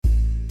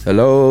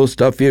Hello,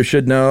 stuff you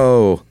should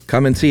know.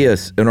 Come and see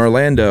us in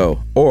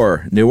Orlando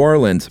or New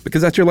Orleans,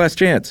 because that's your last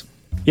chance.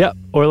 Yep.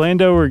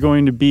 Orlando, we're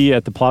going to be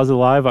at the Plaza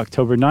Live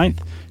October 9th.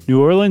 New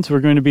Orleans,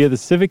 we're going to be at the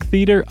Civic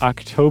Theater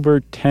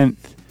October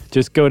 10th.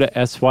 Just go to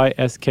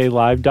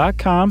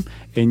sysklive.com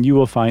and you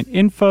will find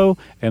info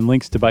and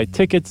links to buy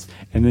tickets,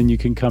 and then you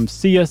can come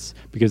see us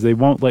because they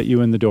won't let you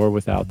in the door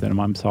without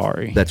them. I'm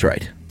sorry. That's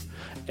right.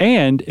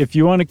 And if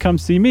you want to come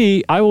see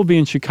me, I will be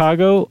in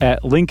Chicago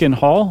at Lincoln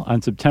Hall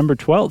on September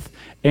 12th,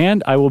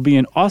 and I will be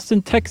in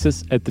Austin,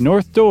 Texas at the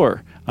North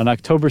Door on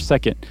October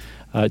 2nd.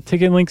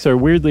 Ticket links are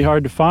weirdly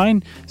hard to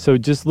find, so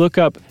just look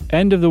up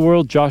End of the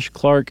World Josh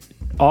Clark,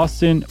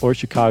 Austin or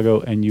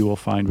Chicago, and you will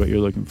find what you're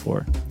looking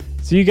for.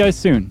 See you guys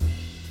soon.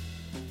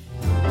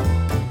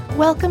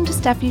 Welcome to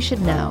Stuff You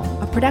Should Know,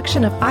 a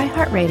production of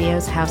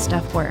iHeartRadio's How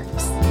Stuff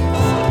Works.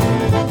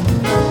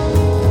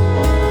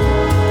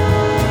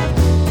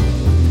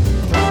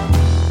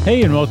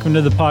 Hey, and welcome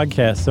to the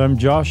podcast. I'm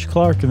Josh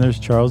Clark, and there's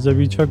Charles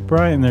W. Chuck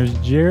Bryan. There's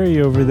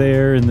Jerry over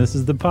there, and this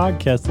is the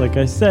podcast. Like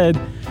I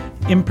said,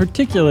 in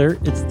particular,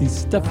 it's the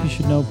Stuff You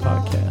Should Know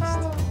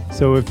podcast.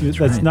 So if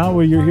that's not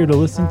what you're here to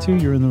listen to,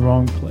 you're in the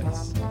wrong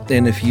place.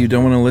 And if you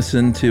don't want to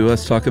listen to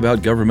us talk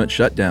about government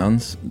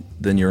shutdowns,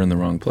 then you're in the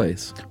wrong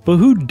place. But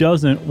who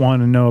doesn't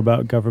want to know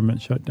about government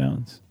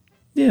shutdowns?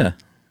 Yeah,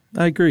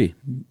 I agree.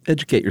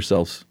 Educate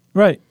yourselves.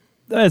 Right.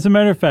 As a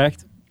matter of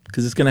fact,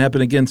 because it's going to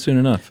happen again soon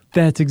enough.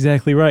 That's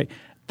exactly right.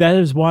 That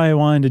is why I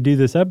wanted to do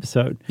this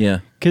episode. Yeah.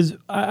 Because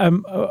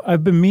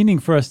I've been meaning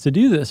for us to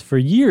do this for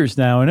years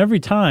now, and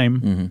every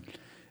time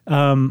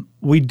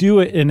we do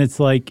it, and it's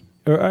like,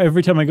 or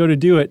every time I go to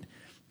do it,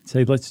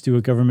 say, let's do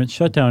a government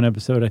shutdown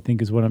episode, I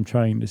think is what I'm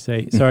trying to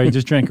say. Sorry, I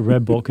just drank a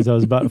Red Bull because I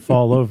was about to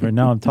fall over, and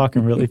now I'm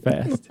talking really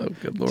fast. Oh,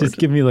 good Lord. Just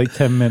give me like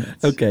 10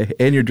 minutes. Okay.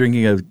 And you're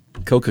drinking a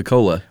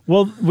Coca-Cola.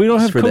 Well, we don't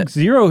have Coke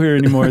Zero here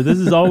anymore. This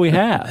is all we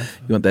have.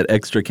 You want that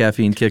extra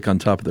caffeine kick on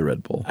top of the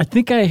Red Bull. I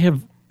think I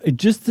have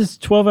just this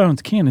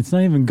 12-ounce can. It's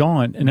not even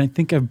gone, and I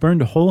think I've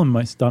burned a hole in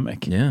my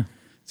stomach. Yeah.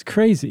 It's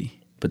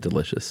crazy. But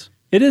delicious.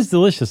 It is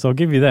delicious, I'll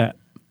give you that.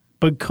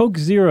 But Coke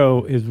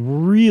Zero is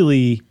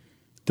really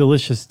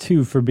delicious,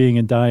 too, for being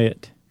a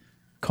diet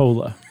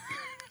cola.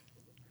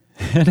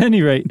 At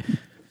any rate,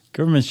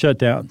 government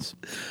shutdowns.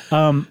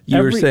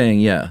 You were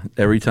saying,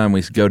 every time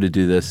we go to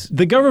do this.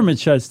 The government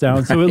shuts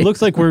down, so it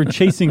looks like we're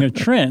chasing a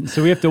trend,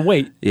 so we have to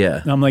wait.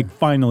 Yeah. And I'm like,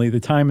 finally, the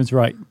time is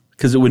right.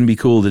 Because it wouldn't be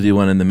cool to do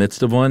one in the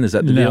midst of one? Is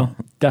that the deal? No,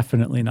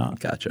 definitely not.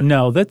 Gotcha.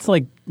 No, that's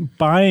like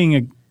buying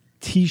a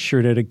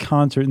T-shirt at a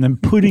concert and then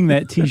putting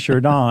that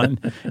T-shirt on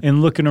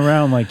and looking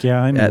around like,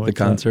 I know at the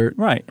concert. Up.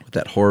 Right. With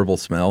that horrible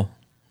smell.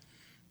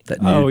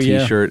 That new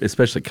T-shirt,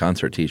 especially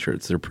concert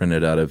T-shirts. They're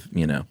printed out of,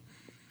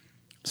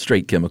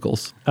 straight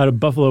chemicals. Out of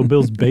Buffalo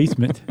Bill's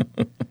basement.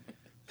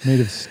 Made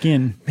of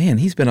skin. Man,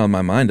 he's been on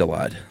my mind a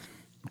lot.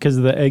 Because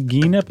of the Ed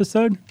Gein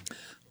episode?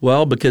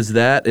 Well, because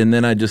that, and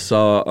then I just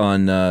saw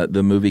on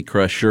the Movie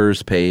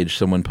Crushers page,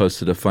 someone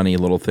posted a funny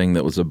little thing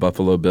that was a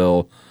Buffalo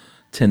Bill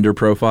Tinder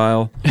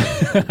profile,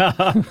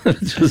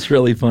 which was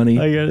really funny.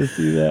 I got to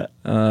see that.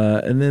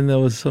 And then there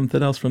was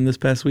something else from this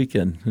past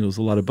weekend. There was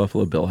a lot of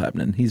Buffalo Bill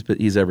happening.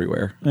 He's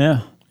everywhere.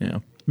 Yeah. Yeah.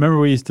 Remember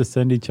we used to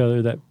send each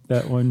other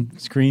that one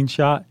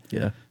screenshot?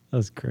 Yeah. That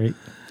was great.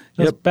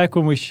 That was back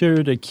when we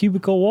shared a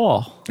cubicle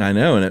wall. I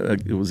know,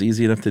 and it was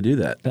easy enough to do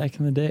that. Back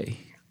in the day.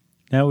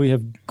 Now we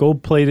have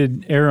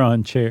gold-plated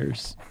Aeron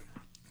chairs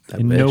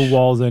and no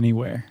walls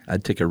anywhere.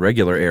 I'd take a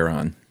regular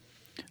Aeron.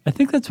 I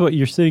think that's what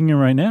you're sitting in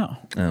right now.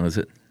 Oh, is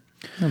it?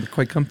 Oh, they're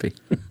quite comfy.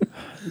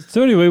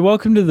 So anyway,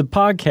 welcome to the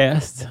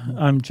podcast.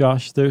 I'm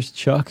Josh. There's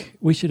Chuck.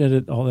 We should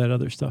edit all that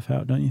other stuff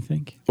out, don't you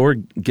think? Or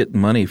get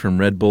money from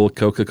Red Bull,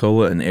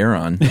 Coca-Cola, and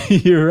Aeron.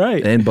 You're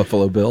right. And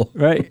Buffalo Bill.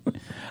 Right.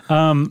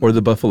 Or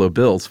the Buffalo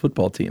Bills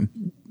football team.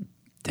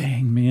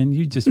 Dang, man.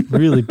 You just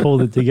really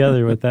pulled it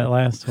together with that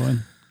last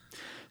one.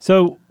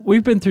 So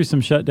we've been through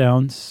some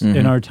shutdowns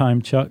in our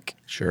time, Chuck.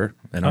 Sure.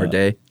 In our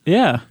day.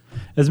 Yeah.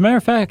 As a matter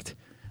of fact,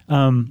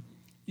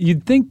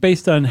 you'd think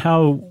based on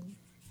how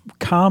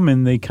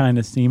common they kind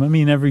of seem. I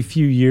mean, every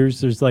few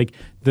years there's like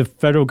the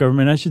federal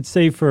government, I should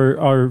say for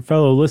our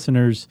fellow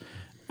listeners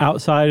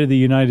outside of the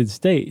United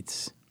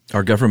States.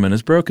 Our government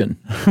is broken.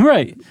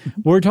 Right.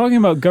 We're talking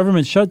about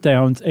government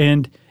shutdowns,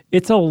 and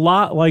it's a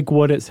lot like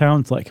what it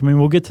sounds like. I mean,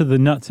 we'll get to the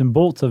nuts and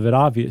bolts of it,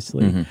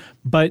 obviously.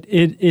 But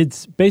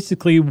it's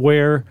basically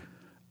where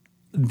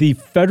the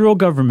federal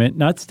government,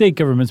 not state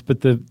governments, but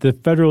the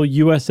federal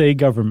USA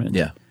government,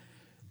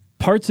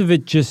 parts of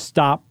it just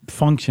stop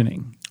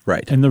functioning.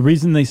 Right. And the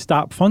reason they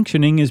stop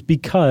functioning is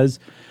because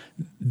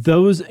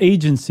those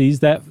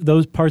agencies,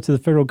 those parts of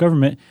the federal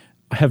government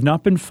have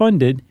not been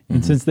funded.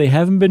 And since they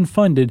haven't been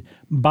funded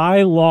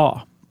by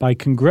law, by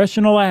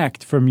congressional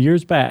act from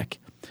years back,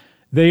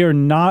 they are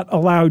not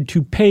allowed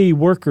to pay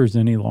workers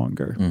any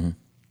longer.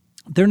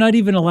 They're not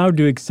even allowed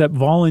to accept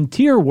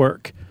volunteer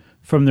work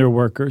from their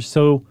workers.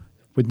 So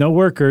With no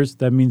workers,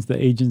 that means the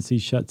agency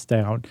shuts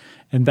down.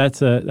 And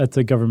that's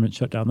a government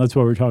shutdown. That's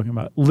what we're talking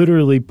about.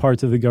 Literally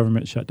parts of the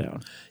government shut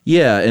down.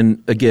 Yeah,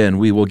 and again,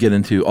 we will get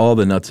into all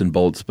the nuts and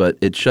bolts, but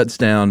it shuts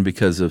down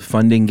because of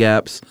funding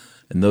gaps,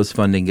 and those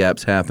funding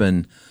gaps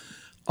happen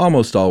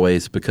almost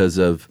always because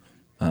of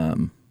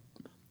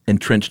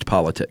entrenched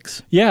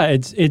politics. Yeah,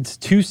 it's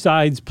two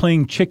sides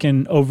playing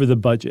chicken over the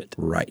budget.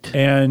 Right.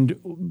 And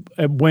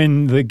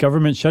when the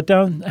government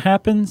shutdown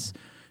happens,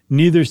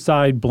 neither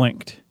side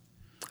blinked.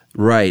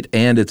 Right.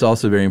 And it's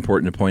also very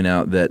important to point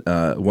out that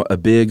a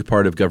big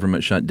part of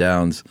government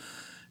shutdowns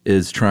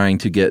is trying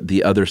to get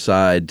the other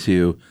side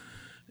to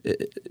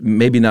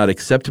maybe not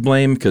accept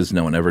blame, because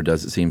no one ever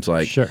does, it seems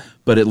like. Sure.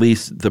 But at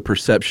least the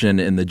perception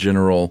in the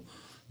general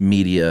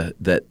media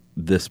that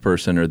this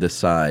person or this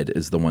side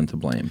is the one to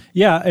blame.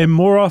 Yeah, and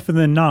more often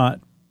than not,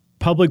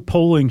 public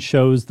polling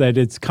shows that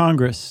it's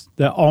Congress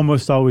that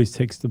almost always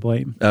takes the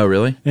blame. Oh,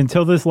 really?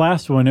 Until this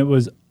last one, it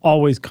was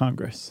always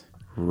Congress.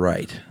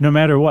 Right. No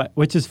matter what,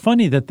 which is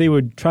funny that they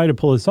would try to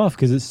pull this off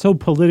because it's so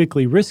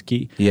politically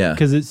risky. Yeah.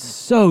 Because it's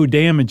so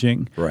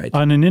damaging Right.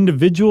 on an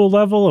individual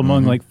level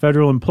among like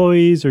federal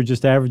employees or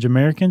just average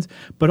Americans,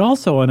 but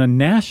also on a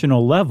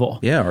national level.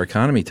 Yeah, our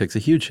economy takes a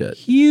huge hit.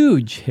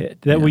 Huge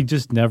hit that we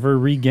just never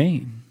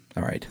regain.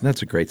 All right.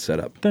 That's a great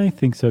setup. I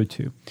think so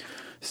too.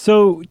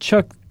 So,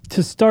 Chuck,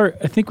 to start,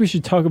 I think we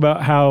should talk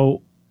about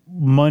how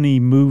money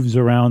moves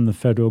around the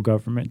federal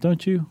government,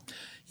 don't you?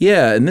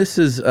 Yeah, and this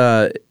is,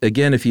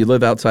 again, if you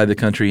live outside the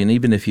country and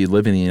even if you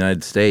live in the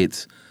United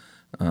States,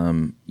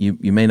 you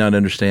may not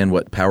understand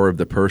what power of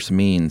the purse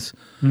means.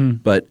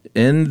 But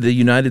in the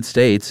United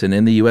States and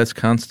in the U.S.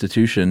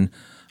 Constitution,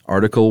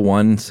 Article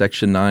 1,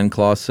 Section 9,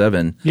 Clause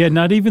 7. Yeah,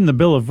 not even the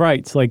Bill of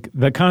Rights, like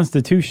the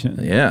Constitution.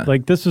 Yeah.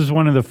 Like this was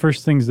one of the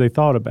first things they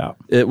thought about.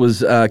 It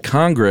was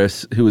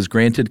Congress who was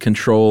granted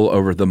control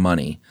over the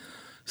money.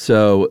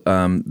 So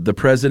the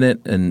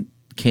president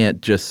can't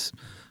just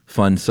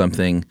fund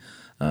something.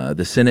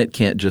 The Senate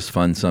can't just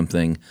fund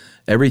something.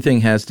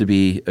 Everything has to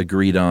be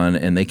agreed on,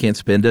 and they can't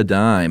spend a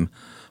dime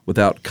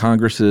without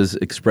Congress's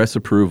express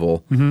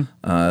approval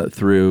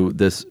through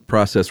this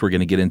process we're going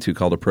to get into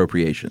called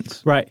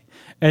appropriations. Right.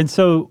 And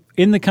so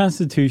in the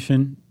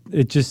Constitution,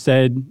 it just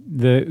said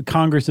the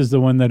Congress is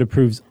the one that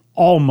approves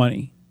all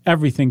money.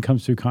 Everything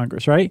comes through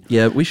Congress, right?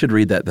 Yeah, we should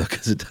read that, though,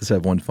 because it does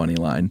have one funny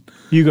line.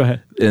 You go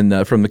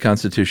ahead. From the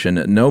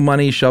Constitution, no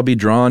money shall be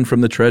drawn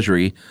from the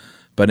Treasury,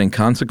 but in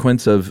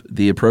consequence of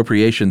the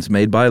appropriations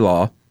made by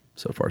law,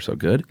 so far so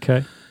good,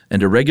 Okay.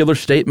 and a regular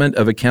statement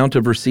of account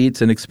of receipts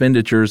and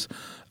expenditures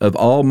of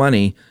all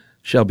money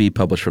shall be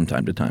published from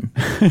time to time.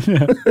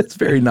 It's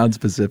very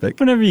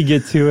nonspecific. Whenever you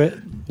get to it.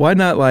 Why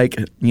not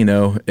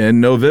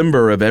in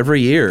November of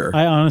every year?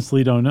 I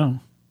honestly don't know.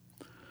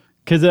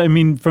 Because, I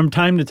mean, from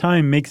time to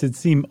time makes it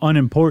seem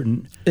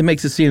unimportant. It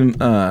makes it seem,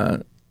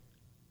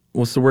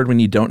 what's the word when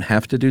you don't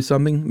have to do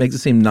something? Makes it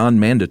seem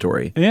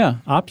non-mandatory. Yeah,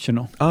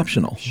 optional.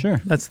 Optional. Sure.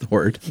 That's the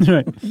word.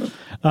 Right.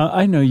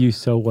 I know you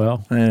so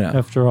well I know.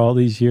 after all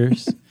these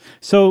years.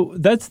 So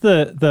that's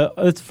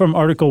that's from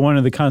Article 1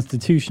 of the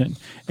Constitution.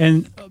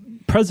 And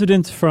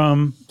presidents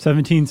from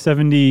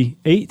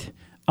 1778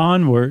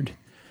 onward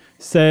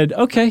said,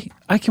 okay,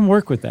 I can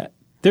work with that.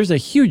 There's a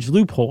huge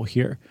loophole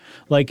here.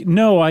 Like,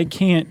 no, I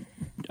can't,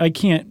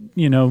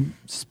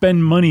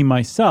 spend money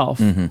myself.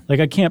 Like,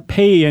 I can't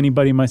pay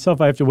anybody myself.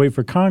 I have to wait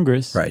for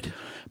Congress. Right.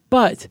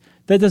 But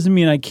that doesn't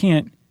mean I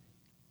can't,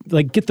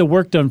 get the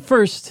work done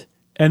first.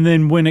 And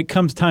then when it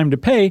comes time to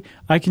pay,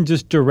 I can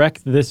just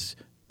direct this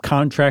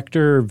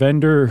contractor or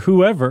vendor or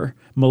whoever,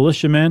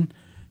 militiaman,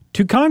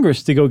 to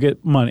Congress to go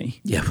get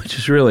money. Yeah, which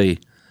is really,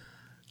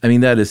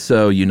 that is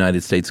so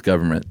United States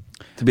government.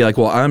 To be like,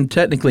 well, I'm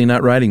technically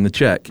not writing the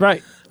check.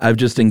 Right. I've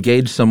just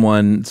engaged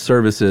someone's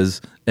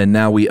services, and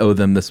now we owe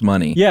them this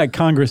money. Yeah,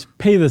 Congress,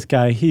 pay this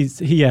guy. He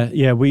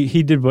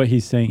did what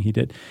he's saying he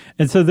did.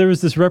 And so there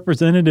was this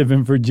representative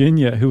in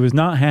Virginia who was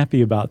not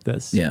happy about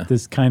this. Yeah.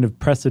 This kind of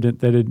precedent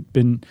that had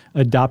been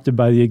adopted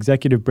by the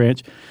executive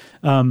branch.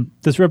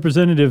 This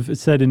representative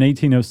said in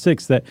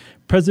 1806 that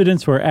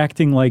presidents were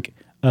acting like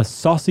a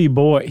saucy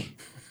boy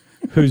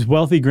whose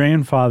wealthy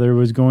grandfather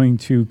was going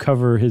to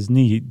cover his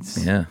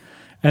needs. Yeah.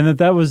 And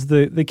that was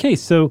the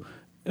case. So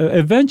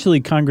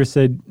eventually Congress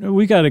said,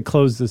 we got to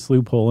close this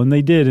loophole. And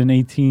they did in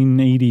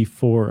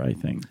 1884, I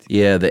think.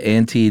 Yeah, the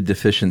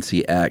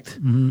Anti-Deficiency Act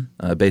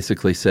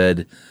basically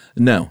said,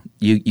 no,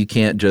 you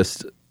can't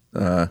just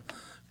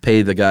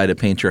pay the guy to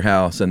paint your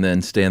house and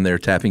then stand there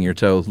tapping your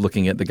toe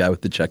looking at the guy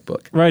with the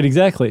checkbook. Right,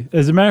 exactly.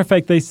 As a matter of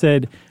fact, they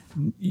said,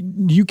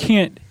 you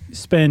can't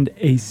spend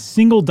a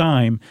single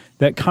dime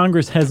that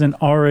Congress hasn't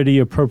already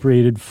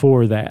appropriated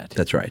for that.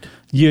 That's right.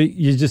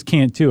 You just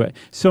can't do it.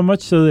 So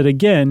much so that,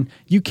 again,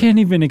 you can't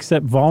even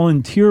accept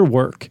volunteer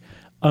work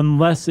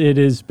unless it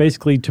is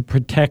basically to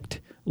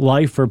protect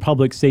life or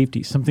public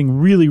safety, something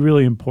really,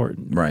 really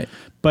important. Right.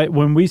 But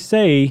when we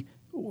say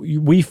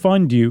we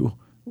fund you,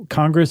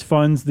 Congress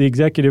funds the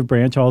executive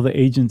branch, all the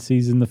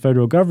agencies in the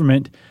federal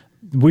government,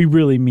 we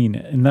really mean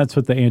it. And that's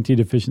what the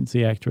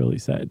Anti-Deficiency Act really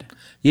said.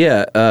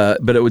 Yeah,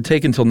 but it would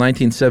take until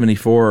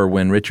 1974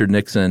 when Richard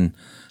Nixon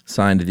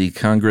signed the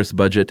Congress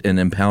Budget and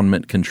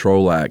Impoundment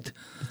Control Act.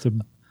 It's a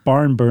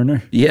barn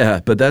burner. Yeah,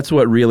 but that's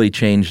what really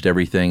changed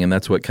everything, and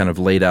that's what kind of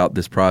laid out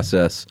this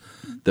process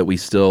that we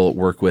still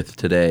work with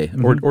today,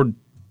 or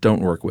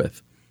don't work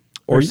with,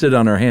 or sit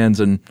on our hands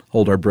and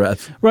hold our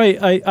breath.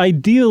 Right.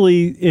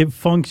 Ideally, it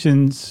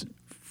functions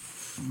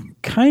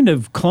kind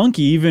of clunky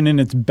even in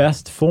its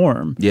best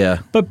form. Yeah.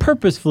 But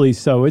purposefully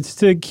so. It's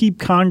to keep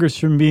Congress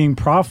from being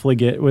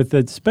profligate with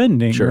its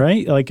spending, Sure.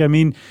 right? Like, I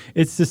mean,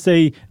 it's to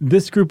say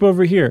this group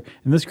over here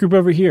and this group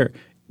over here.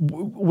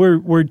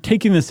 We're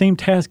taking the same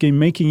task and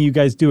making you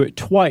guys do it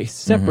twice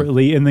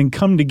separately and then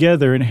come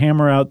together and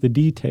hammer out the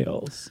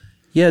details.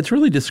 Yeah, it's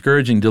really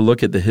discouraging to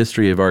look at the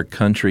history of our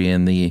country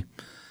and the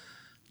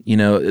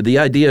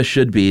idea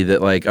should be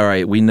that, like, all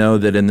right, we know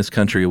that in this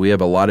country we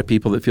have a lot of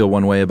people that feel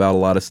one way about a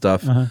lot of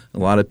stuff, a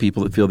lot of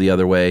people that feel the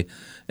other way,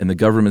 and the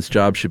government's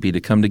job should be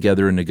to come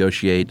together and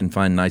negotiate and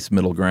find nice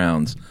middle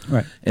grounds.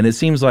 Right. And it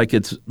seems like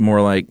it's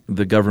more like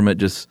the government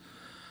just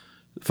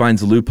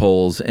finds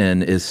loopholes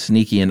and is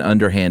sneaky and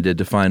underhanded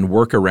to find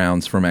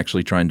workarounds from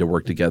actually trying to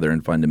work together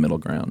and find a middle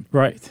ground.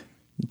 Right.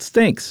 It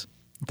stinks.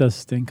 It does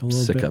stink a little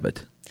bit. Sick of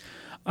it.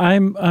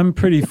 I'm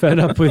pretty fed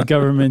up with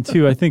government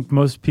too. I think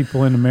most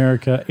people in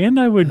America, and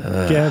I would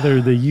gather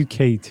the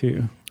UK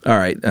too. All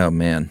right. Oh,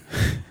 man.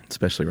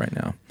 Especially right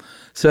now.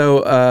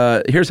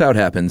 So here's how it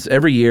happens.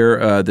 Every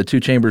year, the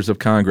two chambers of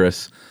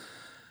Congress,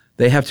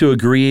 they have to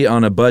agree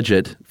on a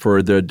budget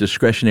for the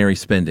discretionary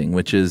spending,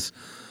 which is,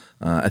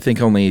 I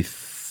think, only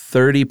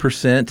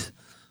 30%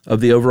 of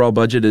the overall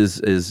budget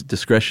is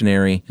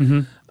discretionary.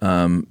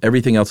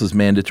 Everything else is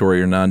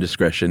mandatory or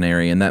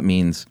non-discretionary, and that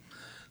means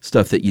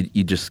stuff that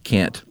you just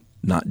can't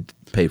not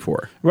pay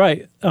for.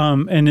 Right.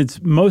 And it's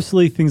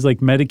mostly things like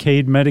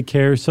Medicaid,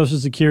 Medicare, Social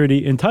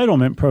Security,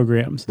 entitlement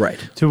programs.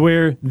 Right. To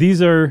where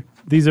these are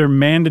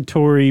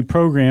mandatory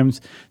programs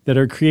that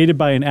are created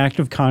by an act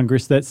of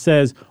Congress that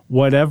says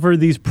whatever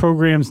these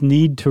programs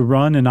need to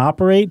run and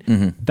operate,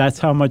 that's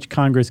how much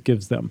Congress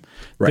gives them.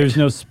 Right. There's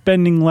no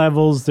spending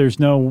levels. There's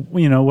no,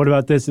 what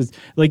about this? It's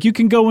like you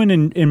can go in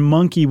and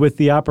monkey with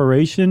the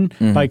operation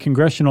by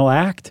congressional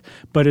act,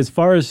 but as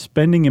far as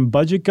spending and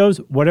budget goes,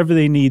 whatever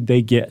they need,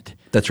 they get.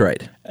 That's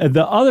right.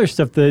 The other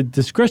stuff, the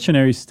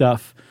discretionary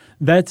stuff,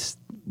 that's,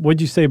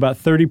 what'd you say, about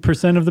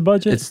 30% of the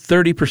budget? It's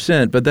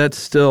 30%, but that's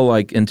still,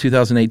 like, in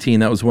 2018,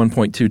 that was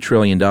 $1.2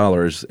 trillion,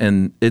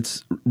 and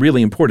it's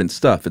really important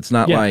stuff. It's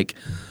not like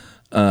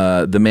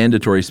the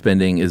mandatory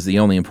spending is the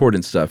only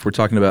important stuff. We're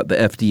talking about the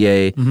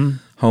FDA,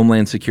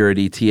 Homeland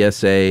Security,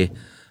 TSA,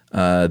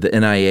 the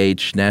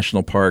NIH,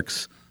 national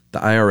parks, the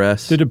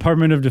IRS. The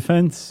Department of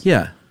Defense?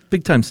 Yeah,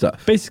 big-time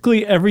stuff.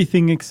 Basically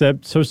everything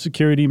except Social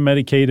Security,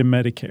 Medicaid, and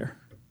Medicare.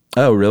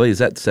 Oh, really? Is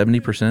that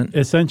 70%?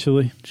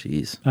 Essentially.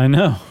 Jeez. I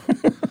know.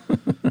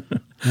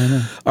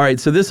 All right,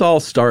 so this all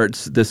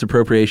starts, this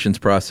appropriations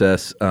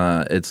process.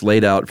 It's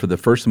laid out for the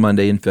first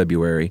Monday in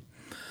February.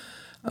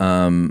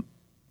 And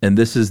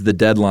this is the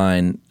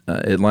deadline.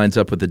 It lines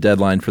up with the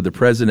deadline for the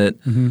president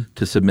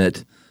to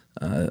submit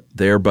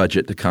their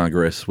budget to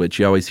Congress, which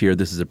you always hear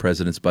this is a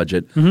president's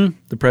budget.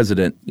 The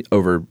president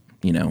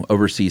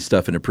oversees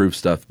stuff and approves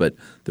stuff, but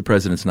the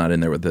president's not in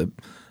there with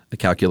a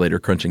calculator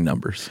crunching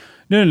numbers.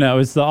 No.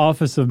 It's the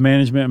Office of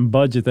Management and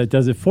Budget that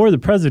does it for the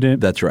president.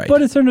 That's right.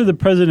 But it's under the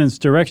president's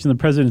direction. The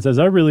president says,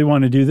 I really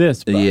want to do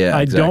this, but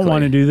I don't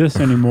want to do this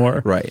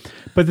anymore. Right.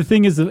 But the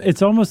thing is,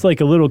 it's almost like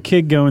a little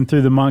kid going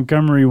through the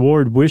Montgomery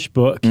Ward wish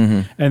book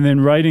and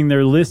then writing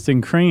their list in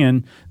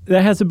crayon.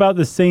 That has about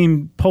the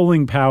same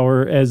polling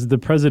power as the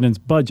president's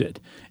budget.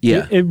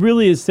 Yeah. It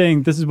really is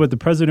saying this is what the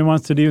president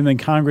wants to do, and then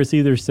Congress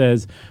either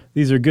says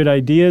these are good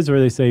ideas or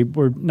they say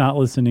we're not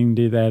listening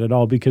to that at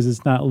all because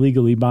it's not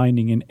legally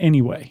binding in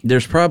any way.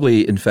 There's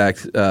probably, in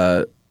fact,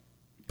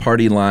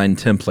 party line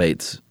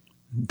templates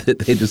that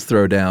they just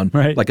throw down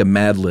like a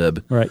Mad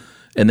Lib. Right.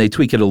 And they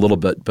tweak it a little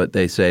bit, but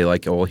they say,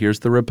 like, oh, well, here's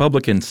the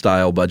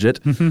Republican-style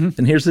budget,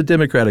 and here's the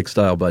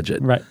Democratic-style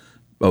budget. Right.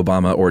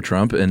 Obama or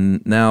Trump,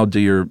 and now do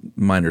your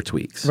minor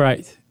tweaks.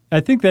 Right.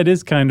 I think that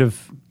is kind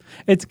of,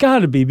 it's got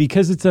to be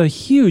because it's a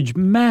huge,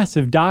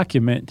 massive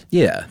document.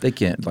 Yeah, they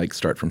can't, like,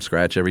 start from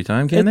scratch every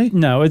time, can they?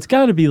 No, it's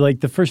got to be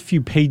like the first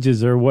few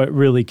pages are what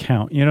really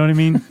count. You know what I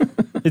mean?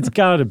 It's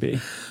got to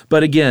be.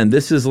 But again,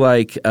 this is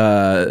like,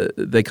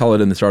 they call it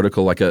in this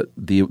article, like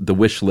the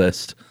wish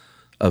list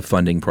of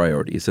funding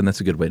priorities, and that's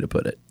a good way to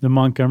put it. The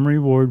Montgomery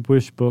Ward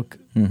wish book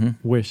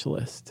wish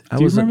list.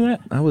 Do you remember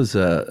that? I was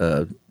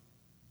a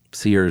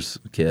Sears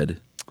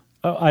kid.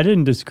 Oh, I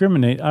didn't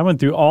discriminate. I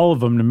went through all of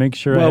them to make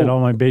sure I had all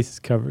my bases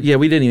covered. Yeah,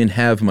 we didn't even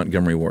have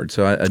Montgomery Ward,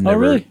 so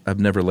really? I've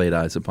never laid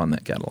eyes upon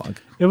that catalog.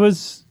 It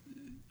was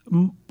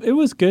good.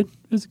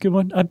 It was a good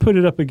one. I put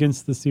it up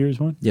against the Sears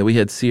one. Yeah, we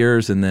had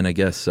Sears, and then I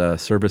guess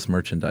service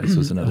merchandise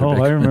was another. Oh,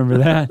 big I remember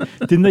that.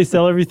 Didn't they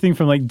sell everything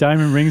from like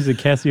diamond rings to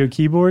Casio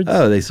keyboards?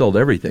 Oh, they sold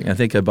everything. I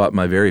think I bought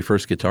my very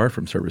first guitar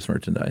from service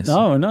merchandise.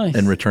 Oh, nice.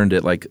 And returned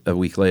it like a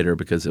week later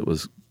because it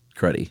was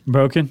cruddy.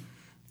 Broken?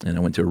 And I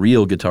went to a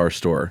real guitar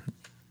store.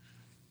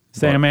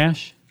 Sam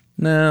Ash?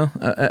 No,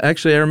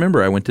 actually, I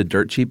remember I went to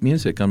Dirt Cheap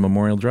Music on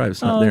Memorial Drive.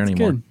 It's not there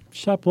anymore. Good.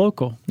 Shop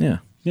local. Yeah.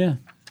 Yeah.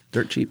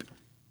 Dirt cheap.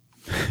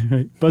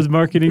 Right. Buzz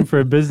marketing for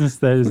a business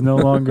that is no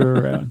longer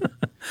around.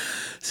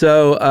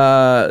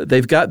 So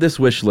they've got this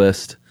wish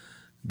list.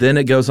 Then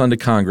it goes on to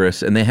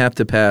Congress, and they have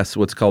to pass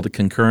what's called a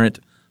concurrent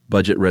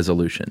budget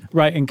resolution.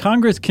 Right, and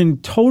Congress can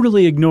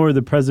totally ignore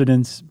the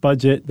president's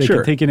budget. They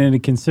can take it into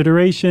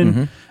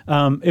consideration.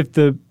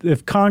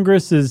 If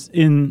Congress is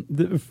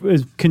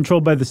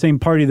controlled by the same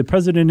party the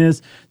president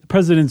is, the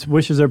president's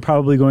wishes are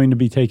probably going to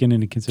be taken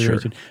into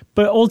consideration.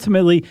 But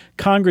ultimately,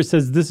 Congress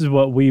says this is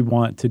what we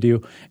want to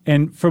do.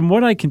 And from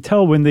what I can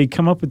tell, when they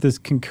come up with this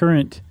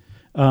concurrent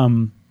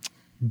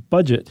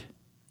budget,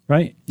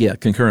 right? Yeah,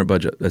 concurrent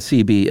budget, a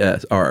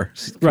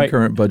CBSR,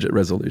 concurrent budget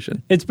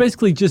resolution. It's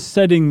basically just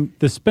setting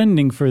the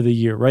spending for the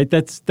year, right?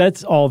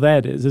 That's all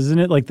that is, isn't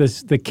it? Like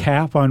the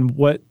cap on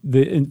what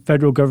the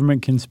federal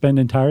government can spend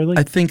entirely?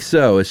 I think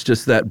so. It's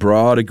just that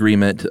broad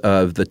agreement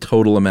of the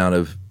total amount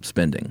of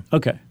spending.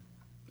 Okay.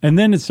 And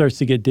then it starts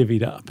to get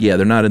divvied up. Yeah,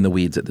 they're not in the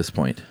weeds at this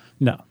point.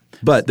 No.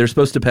 But they're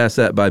supposed to pass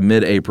that by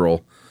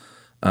mid-April,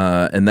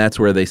 and that's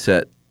where they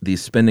set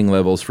these spending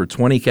levels for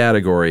 20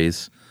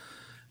 categories.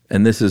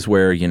 And this is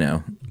where,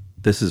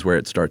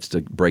 it starts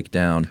to break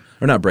down,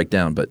 or not break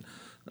down, but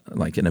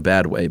like in a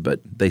bad way, but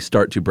they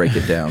start to break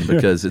it down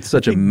because it's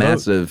such a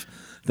massive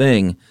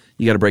thing.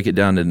 You got to break it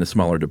down into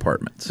smaller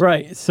departments.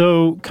 Right.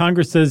 So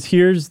Congress says,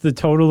 here's the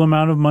total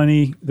amount of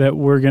money that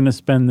we're going to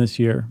spend this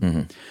year.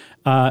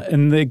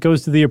 And it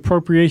goes to the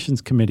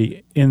Appropriations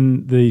Committee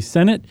in the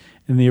Senate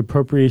and the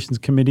Appropriations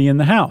Committee in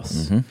the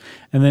House.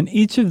 And then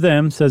each of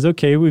them says,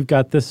 okay, we've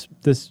got this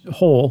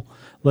whole,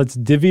 let's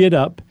divvy it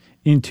up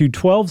into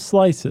 12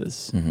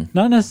 slices,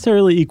 not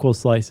necessarily equal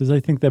slices.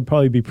 I think that'd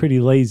probably be pretty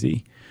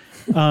lazy.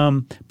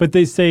 But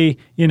they say,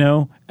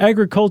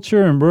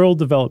 agriculture and rural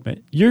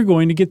development, you're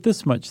going to get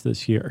this much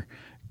this year.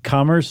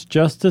 Commerce,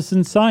 justice,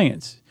 and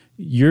science,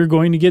 you're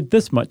going to get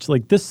this much,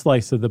 like this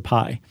slice of the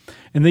pie.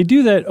 And they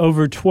do that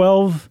over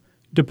 12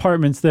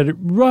 departments that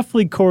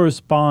roughly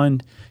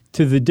correspond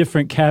to the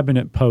different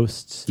cabinet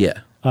posts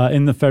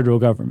in the federal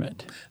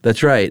government.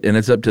 That's right. And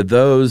it's up to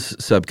those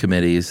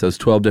subcommittees, those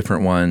 12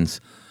 different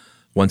ones,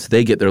 once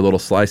they get their little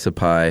slice of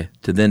pie,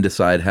 to then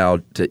decide how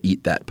to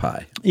eat that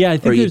pie. Yeah, I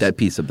think eat that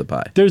piece of the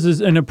pie. There's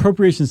an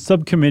appropriations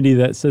subcommittee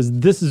that says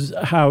this is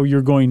how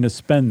you're going to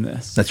spend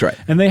this. That's right.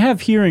 And they have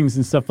hearings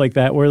and stuff like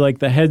that where like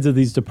the heads of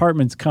these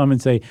departments come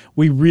and say,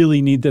 we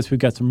really need this. We've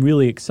got some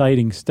really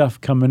exciting stuff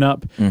coming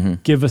up.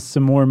 Give us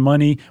some more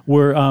money.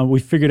 We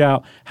figured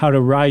out how to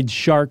ride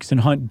sharks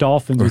and hunt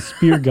dolphins with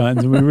spear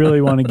guns, and we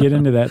really want to get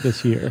into that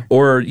this year.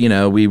 Or,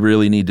 we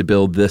really need to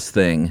build this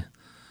thing.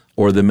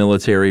 Or the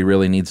military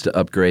really needs to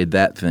upgrade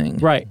that thing.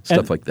 Right.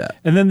 Stuff like that.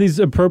 And then these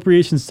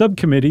appropriations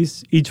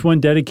subcommittees, each one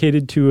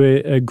dedicated to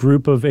a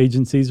group of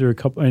agencies or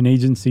an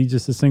agency,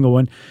 just a single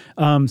one,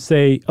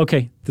 say,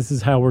 okay, this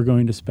is how we're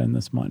going to spend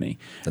this money.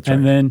 That's right.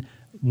 And then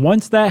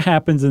once that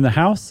happens in the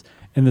House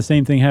and the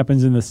same thing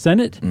happens in the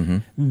Senate,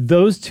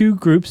 those two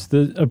groups,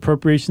 the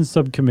appropriations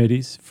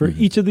subcommittees, for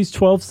each of these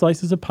 12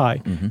 slices of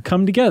pie,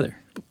 come together.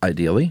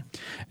 Ideally.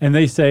 And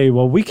they say,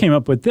 well, we came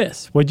up with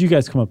this. What'd you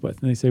guys come up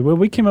with? And they say, well,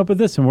 we came up with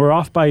this, and we're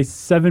off by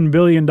 $7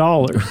 billion.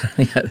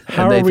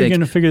 How are we going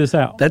to figure this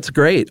out? That's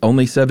great.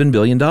 Only $7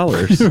 billion.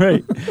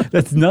 Right.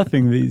 That's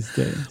nothing these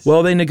days.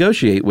 Well, they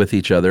negotiate with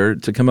each other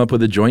to come up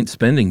with a joint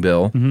spending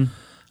bill.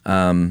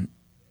 I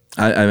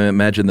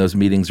imagine those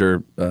meetings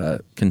are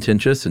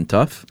contentious and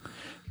tough.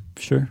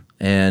 Sure.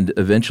 And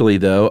eventually,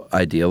 though,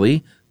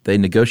 ideally, they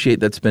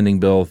negotiate that spending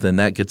bill. Then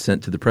that gets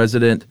sent to the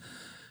president,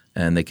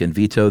 and they can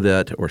veto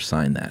that or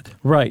sign that.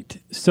 Right.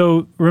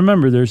 So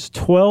remember, there's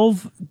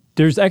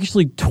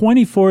actually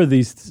 24 of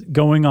these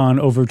going on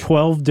over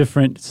 12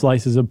 different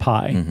slices of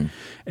pie.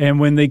 And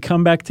when they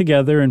come back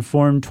together and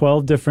form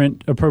 12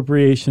 different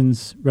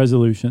appropriations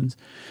resolutions,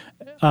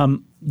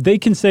 they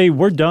can say,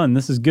 we're done.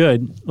 This is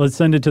good. Let's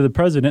send it to the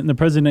president, and the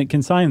president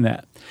can sign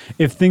that.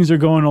 If things are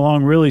going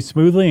along really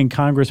smoothly and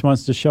Congress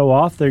wants to show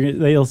off,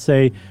 they'll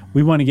say,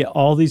 we want to get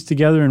all these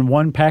together in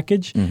one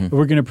package. And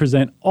we're going to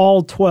present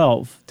all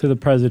 12 to the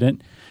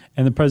president,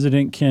 and the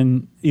president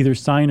can either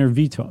sign or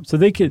veto them. So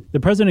the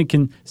president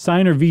can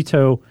sign or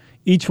veto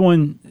each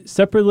one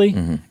separately,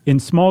 in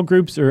small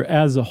groups, or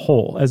as a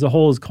whole. As a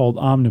whole is called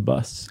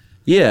omnibus.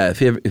 Yeah,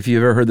 if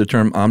you've ever heard the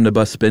term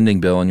omnibus spending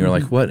bill and you're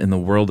like, what in the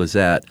world is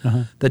that?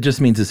 That just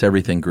means it's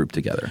everything grouped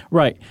together.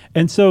 Right.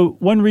 And so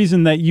one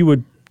reason that you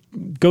would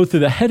go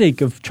through the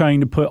headache of trying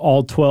to put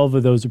all 12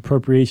 of those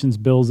appropriations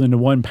bills into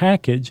one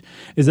package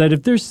is that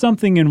if there's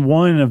something in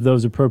one of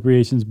those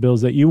appropriations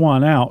bills that you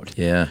want out,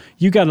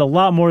 you got a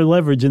lot more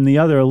leverage in the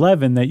other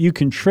 11 that you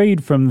can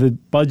trade from the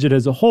budget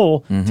as a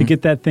whole to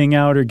get that thing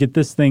out or get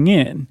this thing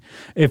in.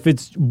 If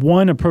it's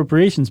one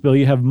appropriations bill,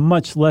 you have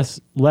much less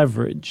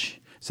leverage.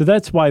 So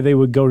that's why they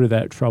would go to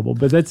that trouble.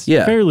 But that's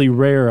fairly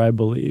rare, I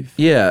believe.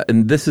 Yeah,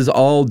 and this is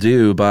all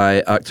due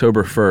by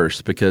October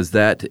 1st because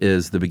that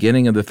is the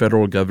beginning of the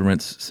federal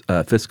government's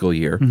fiscal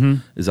year,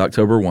 is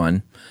October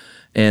 1.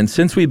 And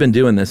since we've been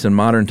doing this in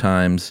modern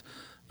times,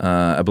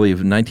 I believe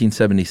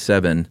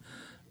 1977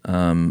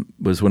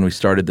 was when we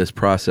started this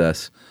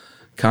process.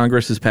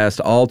 Congress has passed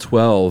all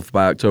 12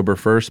 by October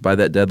 1st, by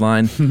that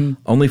deadline,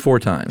 only 4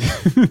 times.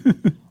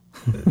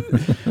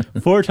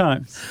 4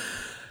 times.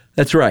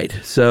 That's right.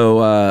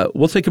 So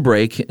we'll take a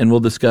break and we'll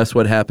discuss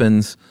what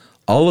happens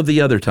all of the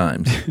other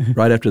times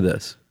right after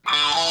this.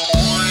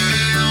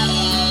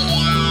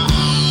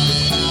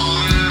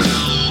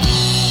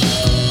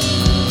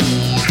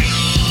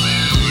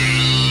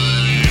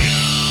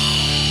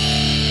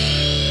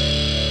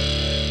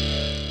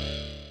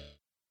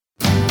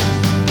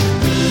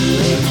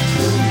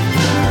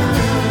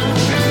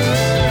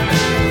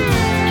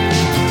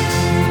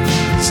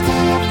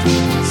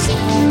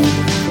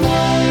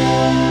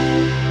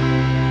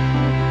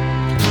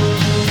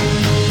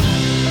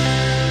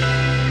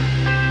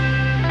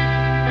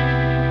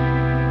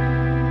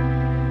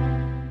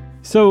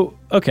 So,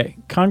 okay,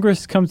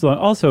 Congress comes along.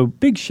 Also,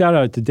 big shout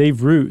out to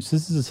Dave Roos.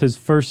 This is his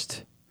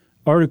first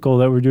article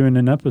that we're doing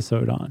an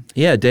episode on.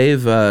 Yeah,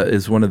 Dave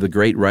is one of the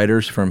great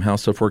writers from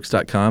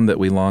HowStuffWorks.com that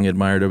we long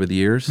admired over the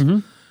years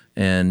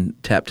and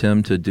tapped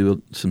him to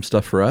do some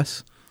stuff for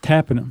us.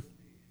 Tapping him.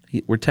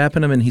 We're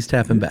tapping him and he's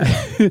tapping back.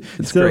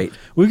 It's great.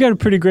 We've got a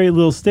pretty great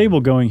little stable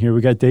going here.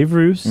 We got Dave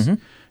Roos,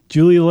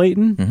 Julia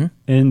Layton,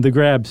 and the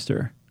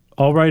Grabster.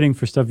 All writing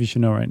for Stuff You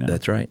Should Know right now.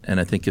 That's right. And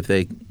I think if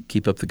they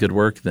keep up the good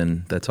work,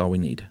 then that's all we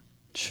need.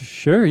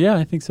 Sure, yeah,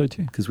 I think so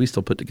too. Because we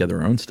still put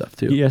together our own stuff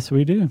too. Yes,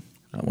 we do.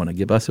 I want to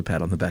give us a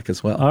pat on the back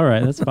as well. All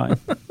right, that's fine.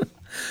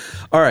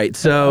 All right,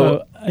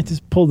 so... I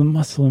just pulled a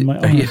muscle in my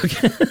arm.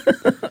 Okay?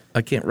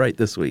 I can't write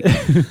this week.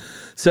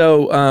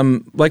 So,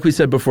 like we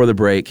said before the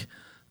break,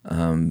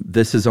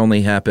 this has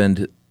only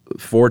happened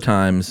 4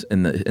 times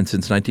and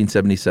since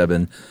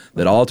 1977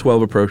 that all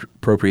 12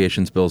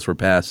 appropriations bills were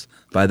passed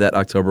by that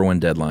October 1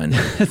 deadline.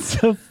 That's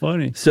so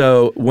funny.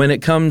 So when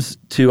it comes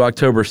to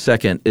October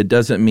 2nd, it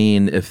doesn't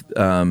mean if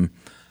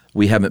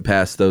we haven't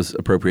passed those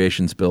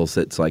appropriations bills,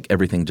 it's like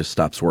everything just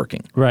stops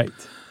working. Right.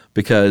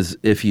 Because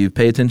if you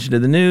pay attention to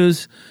the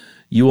news,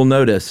 you will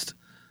notice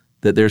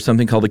that there's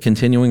something called a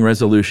continuing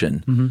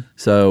resolution.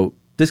 So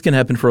this can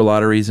happen for a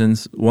lot of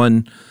reasons.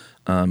 One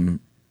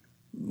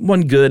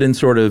good and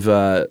sort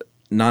of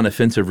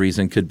non-offensive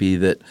reason could be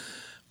that,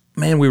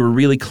 man, we were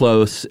really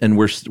close and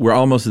we're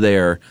almost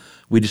there.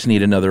 We just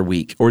need another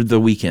week or the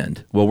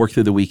weekend. We'll work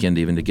through the weekend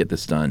even to get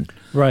this done.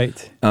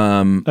 Right.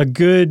 A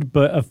good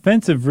but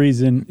offensive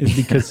reason is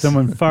because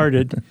someone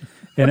farted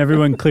and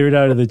everyone cleared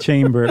out of the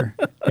chamber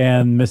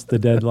and missed the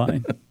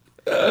deadline.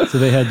 So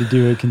they had to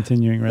do a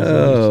continuing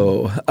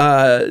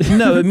resolution.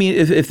 No, I mean,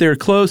 if they're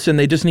close and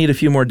they just need a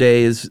few more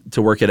days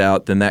to work it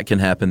out, then that can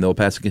happen. They'll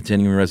pass a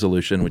continuing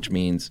resolution, which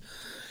means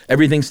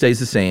everything stays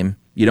the same.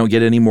 You don't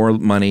get any more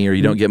money or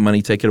you don't get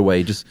money taken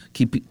away. Just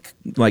keep,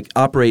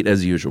 operate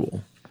as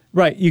usual.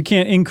 Right. You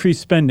can't increase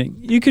spending.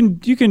 You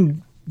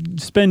can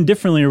spend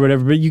differently or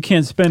whatever, but you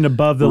can't spend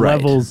above the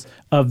levels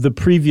of the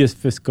previous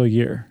fiscal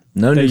year.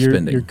 No new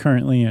spending. You're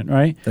currently in,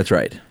 right? That's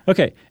right.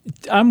 Okay.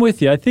 I'm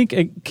with you. I think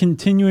a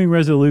continuing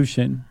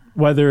resolution,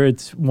 whether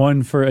it's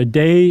one for a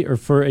day or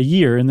for a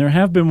year, and there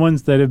have been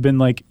ones that have been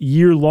like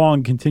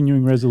year-long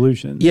continuing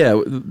resolutions. Yeah.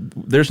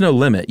 There's no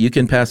limit. You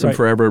can pass them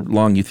forever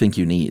long you think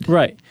you need.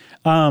 Right.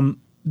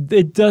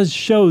 It does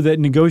show that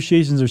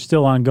negotiations are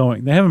still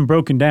ongoing. They haven't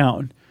broken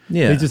down.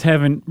 Yeah. They just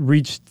haven't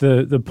reached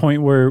the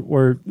point where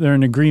they're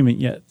in agreement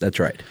yet. That's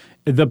right.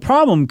 The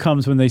problem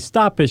comes when they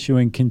stop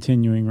issuing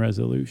continuing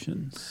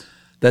resolutions.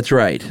 That's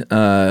right.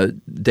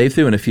 Dave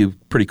threw in a few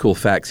pretty cool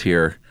facts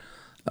here.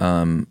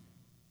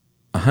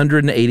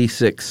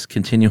 186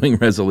 continuing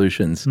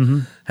resolutions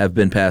have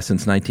been passed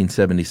since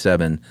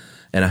 1977,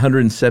 and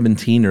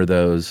 117 of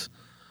those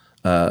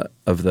have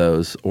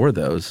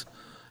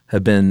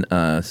been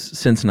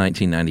since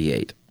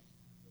 1998.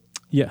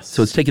 Yes.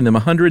 So it's taken them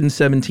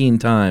 117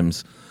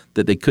 times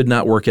that they could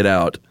not work it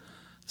out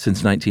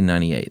since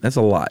 1998. That's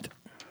a lot.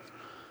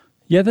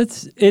 Yeah,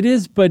 it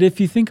is. But if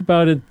you think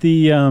about it,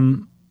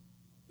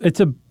 it's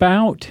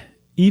about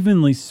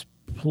evenly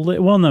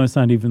split. Well, no, it's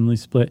not evenly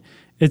split.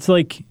 It's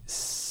like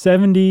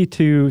 70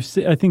 to,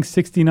 I think,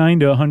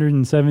 69 to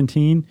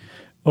 117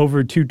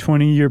 over 2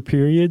 20-year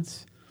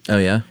periods. Oh,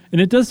 yeah?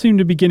 And it does seem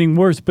to be getting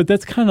worse, but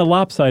that's kind of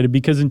lopsided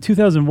because in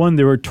 2001,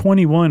 there were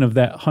 21 of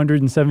that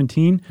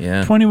 117.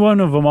 Yeah. 21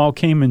 of them all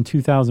came in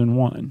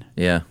 2001.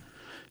 Yeah.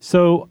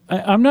 So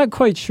I'm not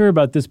quite sure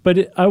about this,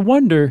 but I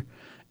wonder,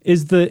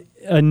 is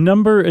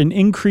an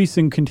increase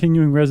in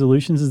continuing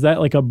resolutions, is that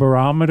like a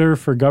barometer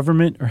for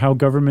government or how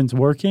government's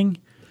working?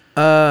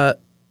 I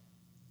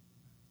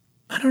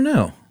don't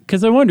know.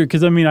 Because I wonder,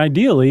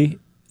 ideally,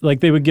 like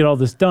they would get all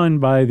this done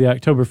by the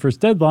October 1st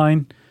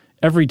deadline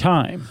every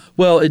time.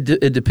 Well, it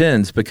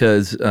depends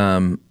because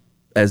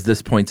as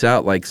this points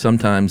out, like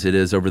sometimes it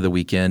is over the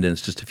weekend and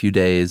it's just a few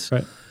days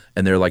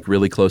and they're like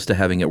really close to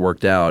having it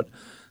worked out.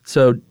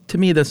 So to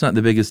me, that's not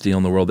the biggest deal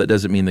in the world. That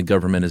doesn't mean the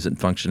government isn't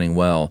functioning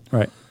well.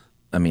 Right.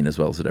 I mean, as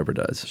well as it ever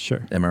does.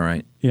 Sure. Am I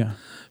right? Yeah.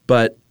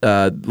 But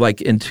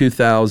like in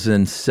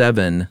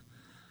 2007,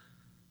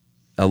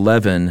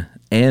 11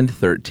 and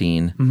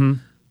 13,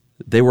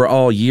 they were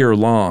all year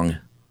long.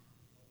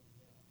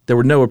 There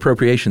were no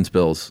appropriations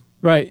bills.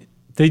 Right.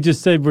 They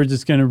just said we're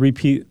just going to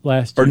repeat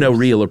last year. Or no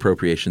real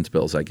appropriations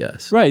bills, I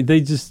guess. Right.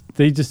 They just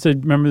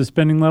said, remember the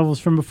spending levels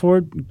from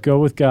before? Go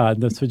with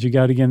God. That's what you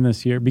got again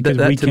this year because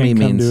that we to can't me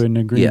come means, to an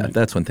agreement. Yeah,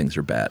 that's when things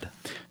are bad.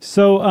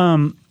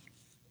 So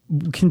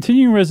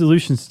continuing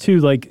resolutions, too,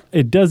 like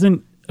it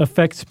doesn't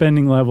affect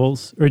spending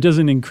levels or it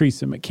doesn't increase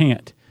them. It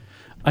can't.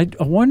 I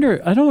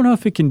wonder, I don't know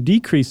if it can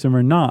decrease them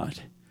or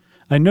not.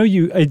 I know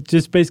it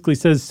just basically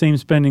says same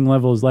spending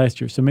level as last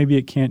year, so maybe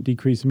it can't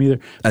decrease them either.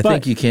 I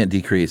think you can't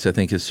decrease. I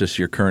think it's just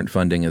your current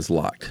funding is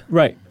locked.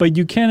 Right, but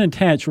you can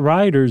attach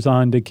riders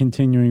onto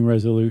continuing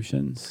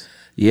resolutions.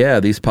 Yeah,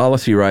 these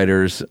policy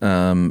riders,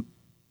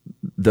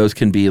 those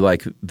can be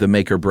like the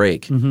make or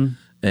break.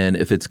 And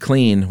if it's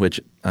clean, which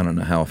I don't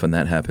know how often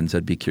that happens,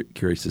 I'd be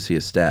curious to see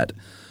a stat.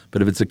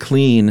 But if it's a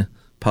clean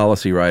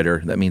policy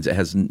rider, that means it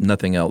has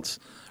nothing else,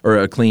 or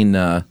a clean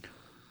CR.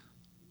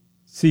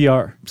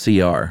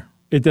 CR.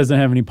 It doesn't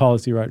have any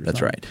policy riders.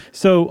 That's right.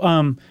 So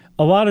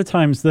a lot of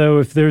times, though,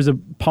 if there's a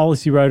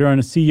policy rider on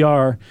a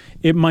CR,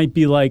 it might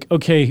be like,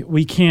 okay,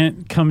 we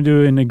can't come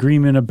to an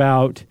agreement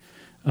about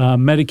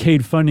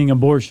Medicaid funding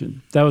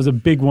abortion. That was a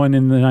big one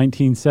in the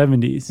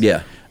 1970s.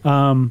 Yeah.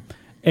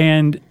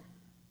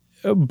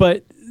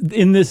 But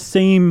in this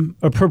same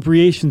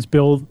appropriations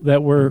bill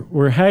that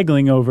we're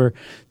haggling over,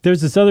 there's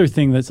this other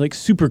thing that's like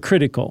super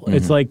critical.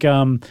 It's like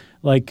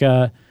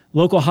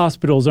local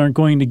hospitals aren't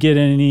going to get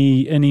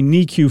any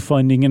NICU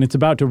funding, and it's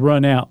about to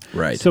run out.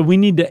 Right. So we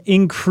need to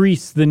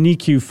increase the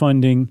NICU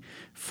funding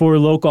for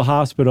local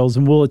hospitals,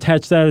 and we'll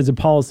attach that as a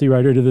policy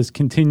rider to this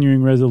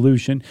continuing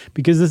resolution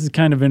because this is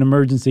kind of an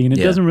emergency, and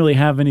it doesn't really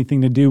have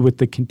anything to do with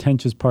the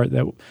contentious part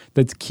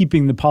that's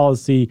keeping the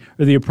policy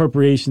or the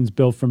appropriations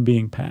bill from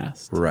being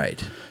passed.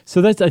 Right.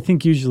 So that's, I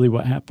think, usually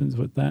what happens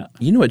with that.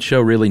 You know what show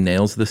really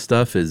nails this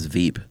stuff is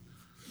Veep.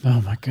 Oh,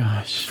 my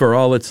gosh. For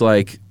all it's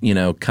like,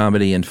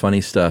 comedy and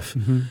funny stuff,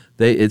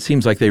 it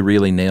seems like they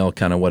really nail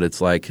kind of what it's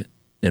like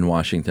in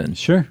Washington.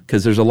 Sure.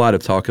 Because there's a lot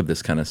of talk of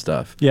this kind of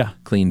stuff. Yeah.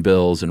 Clean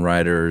bills and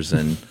riders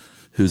and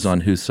who's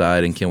on whose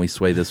side and can we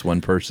sway this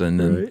one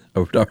person and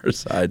over to our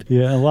side.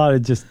 Yeah, a lot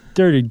of just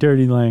dirty,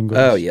 dirty language.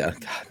 Oh, yeah.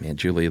 God, man,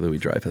 Julie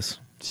Louis-Dreyfus.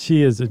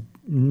 She is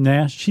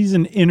she's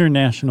an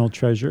international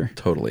treasure.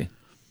 Totally.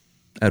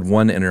 I had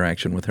one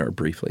interaction with her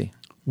briefly.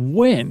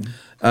 When?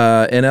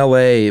 In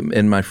L.A.,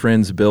 in my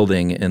friend's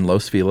building in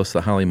Los Feliz,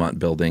 the Hollymont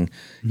building.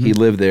 He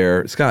lived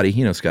there. Scotty,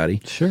 you know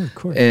Scotty. Sure, of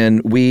course.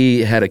 And we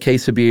had a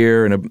case of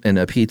beer and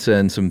a pizza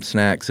and some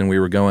snacks, and we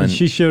were going. And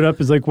she showed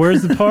up as like,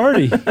 where's the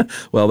party?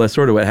 Well, that's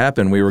sort of what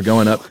happened. We were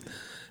going up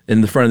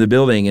in the front of the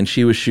building, and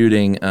she was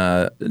shooting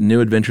New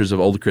Adventures of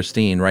Old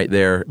Christine right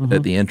there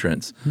at the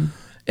entrance.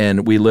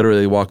 And we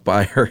literally walked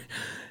by her,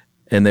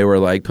 and they were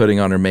like putting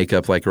on her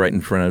makeup like right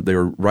in front of, they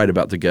were right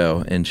about to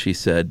go. And she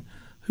said,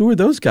 who are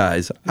those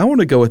guys? I want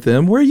to go with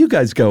them. Where are you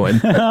guys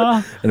going?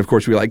 And of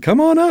course, we were like, come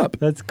on up.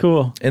 That's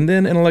cool. And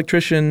then an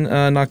electrician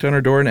knocked on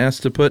our door and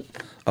asked to put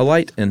a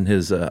light in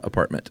his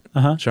apartment,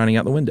 shining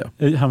out the window.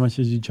 How much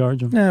did you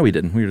charge him? No, we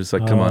didn't. We were just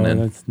like, come on in.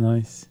 That's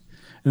nice.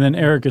 And then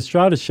Eric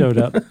Estrada showed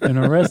up and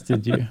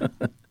arrested you.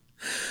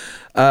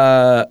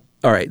 All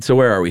right. So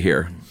where are we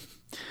here?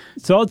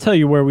 So I'll tell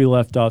you where we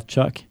left off,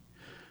 Chuck.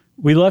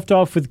 We left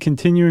off with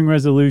continuing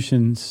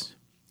resolutions.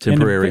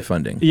 Temporary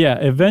funding. Yeah.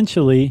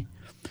 Eventually,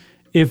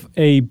 if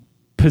a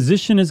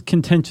position is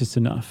contentious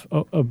enough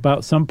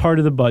about some part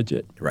of the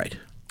budget, right,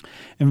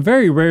 and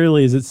very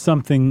rarely is it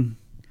something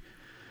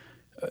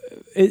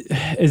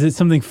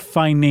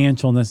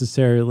financial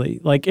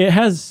necessarily. Like it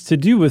has to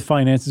do with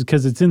finances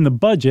because it's in the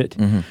budget,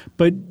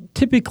 but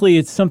typically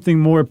it's something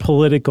more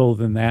political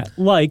than that,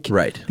 like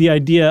the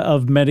idea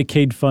of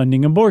Medicaid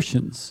funding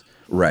abortions.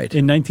 Right.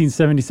 In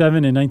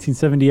 1977 and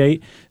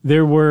 1978,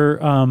 there were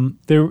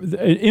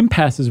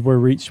impasses were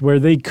reached where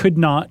they could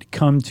not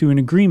come to an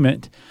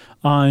agreement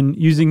on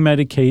using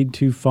Medicaid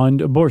to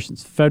fund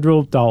abortions,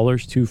 federal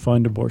dollars to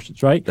fund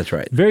abortions, right? That's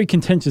right. Very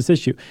contentious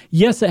issue.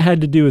 Yes, it had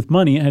to do with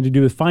money. It had to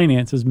do with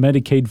finances,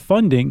 Medicaid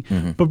funding,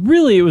 but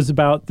really it was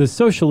about the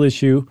social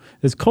issue,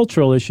 this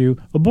cultural issue,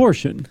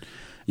 abortion.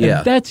 Yeah.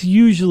 And that's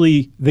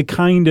usually the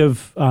kind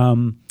of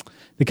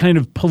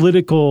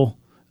political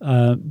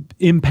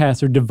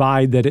impasse or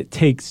divide that it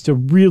takes to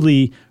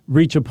really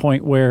reach a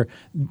point where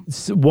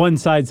one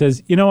side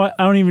says, you know what,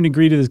 I don't even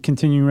agree to this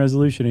continuing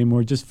resolution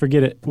anymore. Just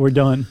forget it. We're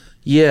done.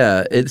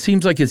 Yeah, it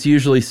seems like it's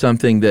usually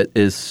something that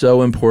is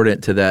so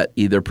important to that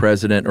either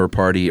president or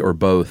party or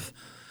both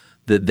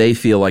that they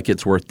feel like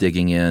it's worth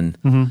digging in.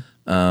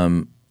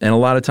 And a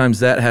lot of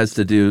times that has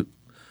to do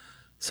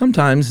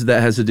sometimes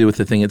that has to do with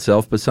the thing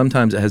itself, but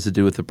sometimes it has to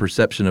do with the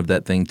perception of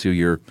that thing to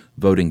your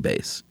voting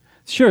base.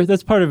 Sure,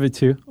 that's part of it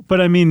too.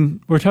 But I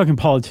mean, we're talking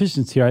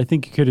politicians here. I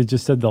think you could have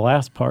just said the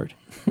last part.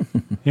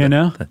 You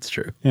know? That's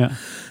true. Yeah.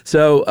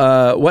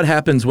 So what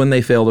happens when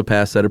they fail to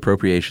pass that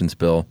appropriations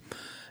bill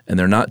and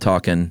they're not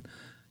talking?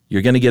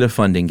 You're going to get a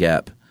funding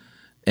gap.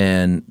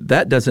 And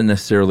that doesn't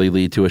necessarily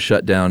lead to a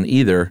shutdown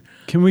either.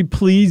 Can we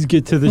please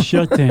get to the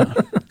shutdown?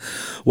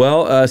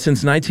 Well,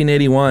 since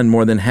 1981,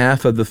 more than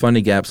half of the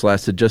funding gaps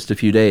lasted just a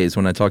few days.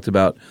 When I talked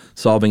about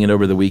solving it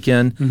over the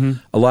weekend,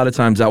 a lot of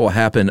times that will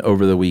happen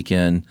over the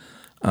weekend.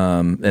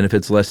 And if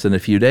it's less than a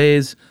few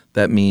days,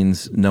 that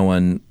means no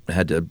one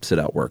had to sit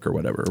out work or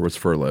whatever, or was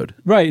furloughed.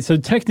 Right. So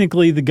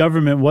technically the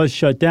government was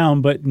shut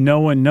down, but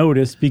no one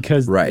noticed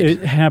because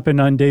it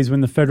happened on days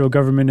when the federal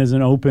government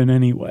isn't open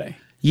anyway.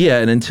 Yeah,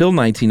 and until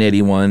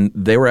 1981,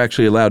 they were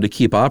actually allowed to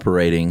keep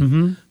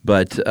operating,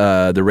 but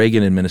the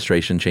Reagan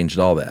administration changed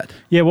all that.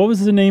 Yeah, what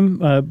was the name?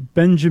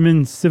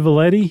 Benjamin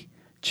Civiletti?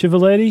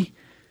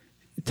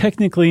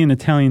 Technically in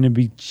Italian it'd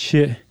be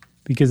chi,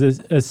 because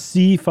a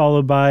C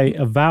followed by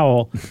a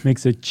vowel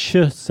makes a ch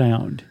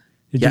sound.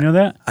 Did you know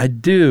that? I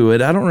do,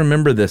 and I don't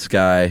remember this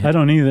guy. I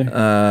don't either.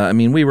 I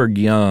mean, we were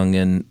young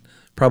and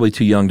probably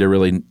too young to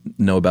really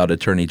know about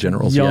attorney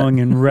generals Young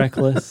yet. and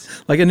reckless.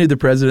 Like I knew the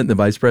president and the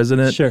vice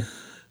president. Sure.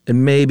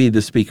 And maybe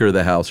the Speaker of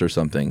the House or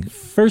something.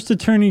 First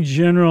Attorney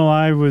General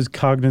I was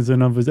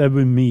cognizant of was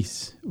Edwin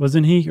Meese.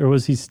 Wasn't he? Or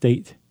was he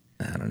state?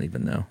 I don't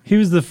even know. He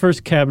was the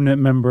first cabinet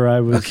member I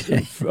was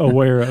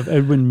aware of,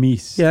 Edwin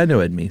Meese. Yeah, I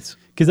know Ed Meese.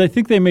 Because I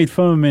think they made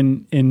fun of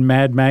him in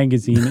Mad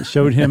Magazine. It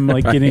showed him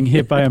like getting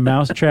hit by a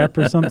mousetrap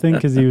or something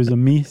because he was a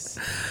Meese.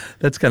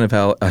 That's kind of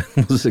how I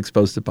was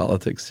exposed to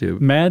politics too.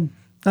 Mad?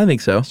 I think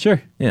so. Sure.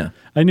 Yeah.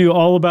 I knew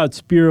all about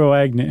Spiro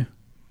Agnew,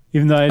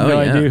 even though I had no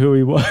idea who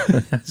he was.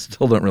 I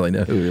still don't really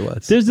know who he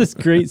was. There's this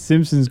great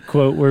Simpsons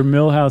quote where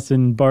Milhouse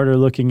and Bart are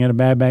looking at a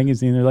Mad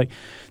Magazine. They're like,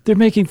 they're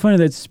making fun of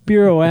that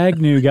Spiro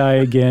Agnew guy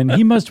again.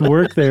 He must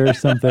work there or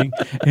something.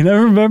 And I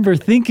remember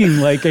thinking,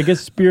 like, I guess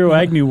Spiro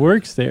Agnew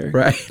works there.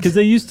 Right. Because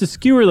they used to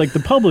skewer, like, the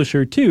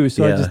publisher, too.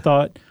 So I just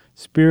thought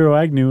Spiro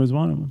Agnew was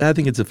one of them. I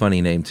think it's a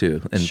funny name,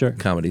 too, in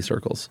comedy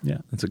circles. Yeah.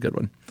 That's a good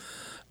one.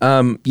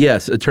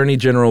 Yes, Attorney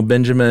General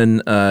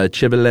Benjamin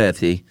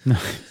Civiletti.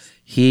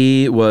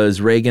 He was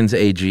Reagan's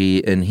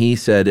AG, and he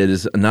said it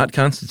is not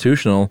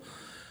constitutional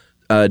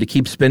to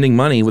keep spending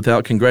money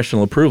without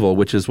congressional approval,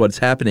 which is what's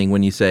happening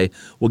when you say,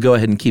 well, go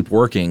ahead and keep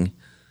working,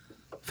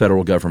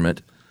 federal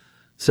government.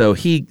 So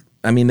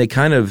they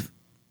kind of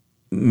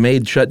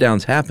made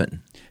shutdowns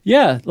happen.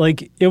 Yeah,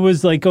 like it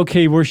was like,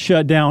 okay, we're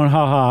shut down,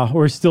 haha.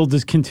 We're still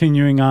just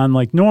continuing on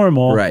like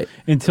normal. Right.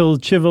 Until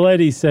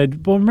Civiletti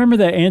said, well, remember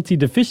that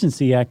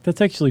Anti-Deficiency Act?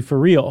 That's actually for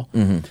real.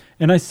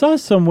 And I saw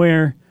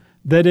somewhere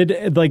that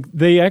it like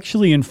they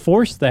actually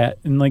enforce that,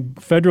 and like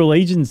federal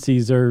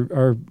agencies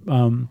are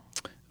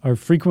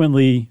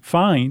frequently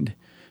fined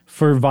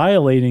for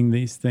violating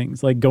these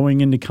things, like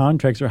going into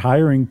contracts or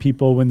hiring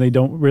people when they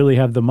don't really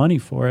have the money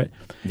for it.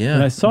 Yeah,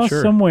 and I saw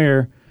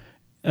somewhere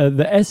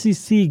the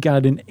SEC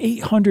got an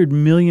 $800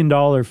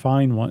 million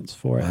fine once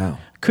for it. Wow.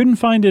 Couldn't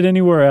find it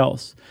anywhere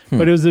else,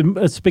 but it was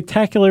a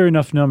spectacular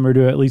enough number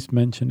to at least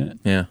mention it.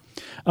 Yeah.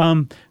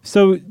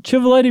 So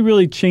Civiletti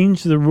really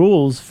changed the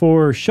rules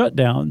for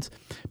shutdowns,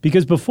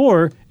 because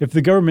before, if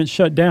the government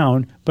shut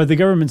down, but the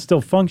government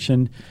still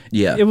functioned,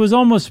 it was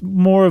almost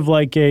more of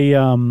like a,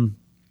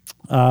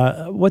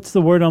 what's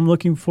the word I'm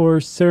looking for?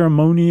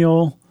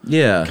 Ceremonial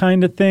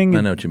kind of thing.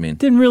 I know what you mean. It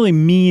didn't really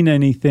mean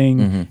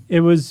anything.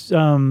 It was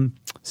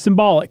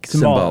symbolic.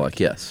 Symbolic,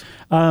 yes.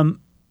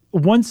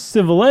 Once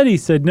Civiletti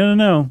said,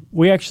 no,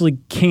 we actually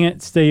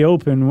can't stay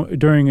open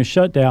during a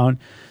shutdown,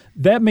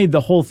 that made the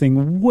whole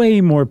thing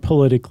way more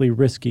politically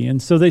risky. And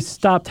so they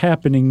stopped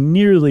happening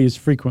nearly as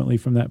frequently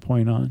from that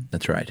point on.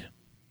 That's right.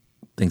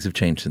 Things have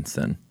changed since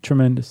then.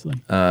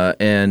 Tremendously.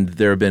 And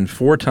there have been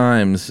 4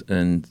 times,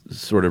 and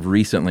sort of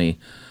recently,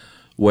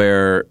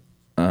 where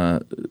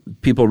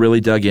people really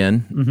dug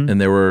in,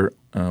 and there were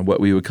what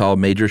we would call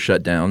major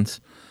shutdowns.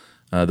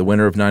 The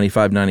winter of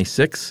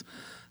 95-96,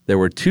 there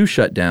were 2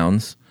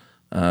 shutdowns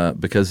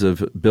because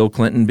of Bill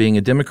Clinton being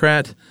a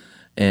Democrat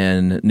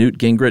and Newt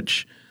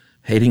Gingrich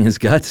hating his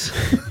guts.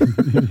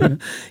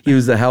 He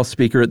was the House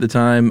Speaker at the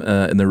time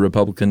in the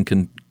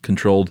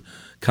Republican-controlled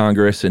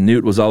Congress, and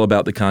Newt was all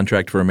about the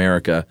Contract for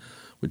America,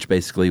 which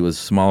basically was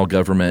small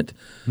government,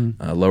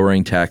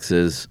 lowering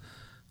taxes.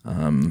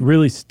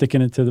 Really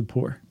sticking it to the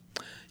poor.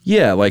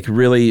 Yeah, like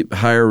really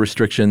higher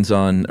restrictions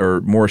on,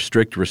 or more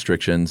strict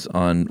restrictions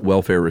on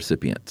welfare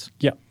recipients.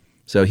 Yeah.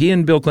 So he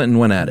and Bill Clinton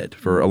went at it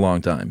for a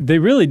long time. They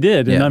really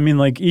did. And I mean,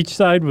 like each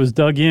side was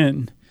dug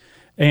in.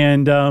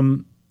 And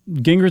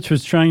Gingrich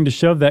was trying to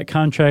shove that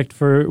contract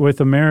with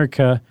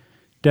America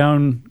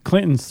down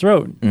Clinton's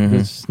throat.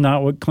 It's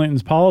not what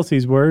Clinton's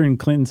policies were, and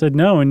Clinton said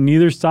no, and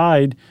neither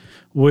side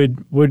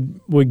would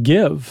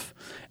give.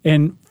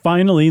 And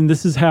finally, and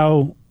this is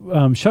how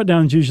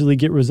shutdowns usually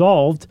get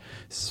resolved,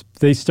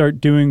 they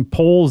start doing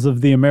polls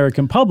of the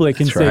American public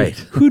and say,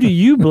 who do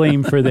you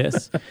blame for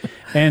this?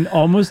 And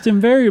almost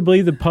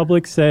invariably, the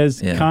public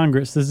says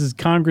Congress. This is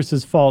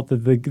Congress's fault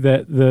that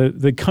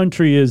the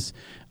country is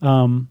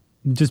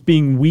just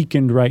being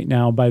weakened right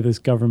now by this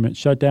government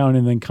shutdown,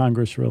 and then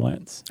Congress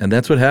relents. And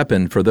that's what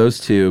happened for those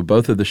two.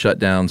 Both of the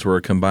shutdowns were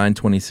a combined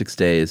 26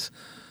 days,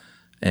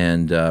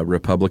 and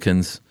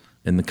Republicans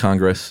in the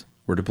Congress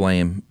were to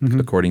blame,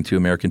 according to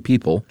American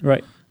people,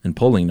 Right. and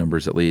polling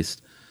numbers at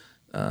least.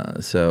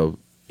 So,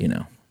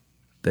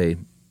 they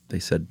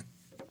said,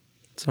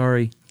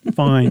 sorry.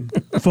 Fine.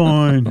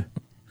 Fine.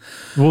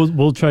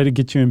 We'll try to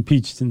get you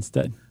impeached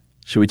instead.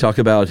 Should we talk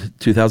about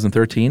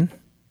 2013?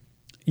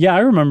 Yeah, I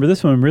remember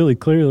this one really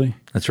clearly.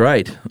 That's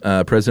right.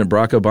 President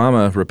Barack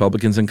Obama,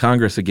 Republicans in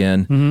Congress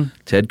again.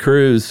 Ted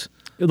Cruz.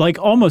 Like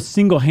almost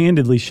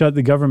single-handedly shut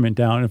the government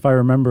down, if I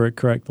remember it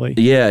correctly.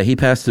 Yeah, he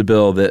passed a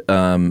bill that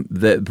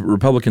that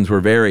Republicans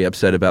were very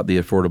upset about, the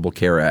Affordable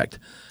Care Act.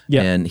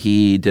 Yeah. And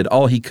he did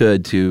all he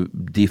could to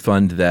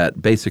defund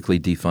that, basically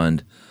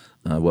defund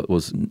what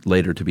was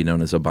later to be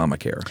known as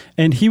Obamacare.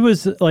 And he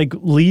was like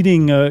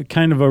leading a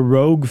kind of a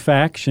rogue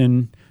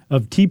faction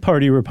of Tea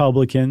Party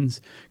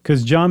Republicans,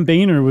 because John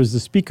Boehner was the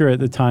speaker at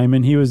the time,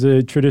 and he was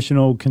a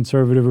traditional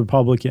conservative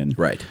Republican.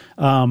 Right.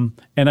 And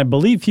I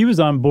believe he was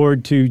on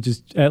board to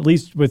just, at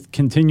least with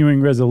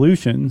continuing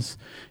resolutions,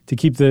 to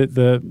keep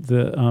the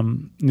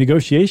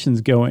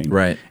negotiations going.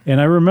 Right. And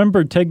I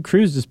remember Ted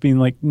Cruz just being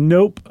like,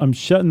 nope, I'm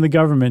shutting the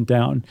government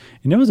down.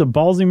 And it was a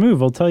ballsy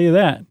move, I'll tell you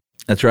that.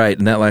 That's right.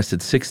 And that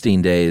lasted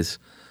 16 days.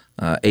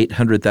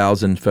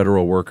 800,000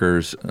 federal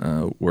workers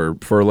were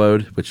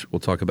furloughed, which we'll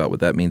talk about what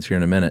that means here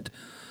in a minute.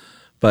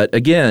 But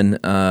again,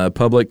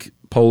 public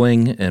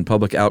polling and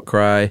public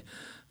outcry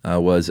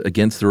was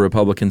against the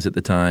Republicans at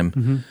the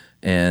time.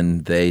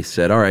 And they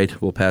said, all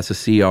right, we'll pass a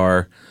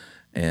CR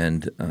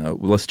and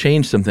let's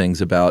change some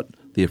things about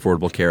the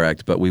Affordable Care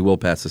Act, but we will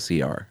pass a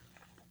CR.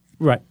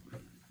 Right.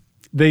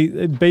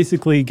 They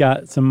basically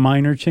got some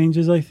minor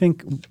changes, I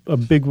think. A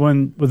big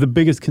one, the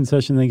biggest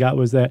concession they got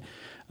was that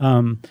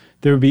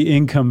there would be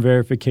income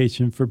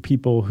verification for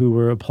people who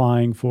were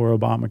applying for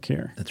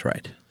Obamacare. That's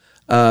right.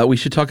 We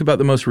should talk about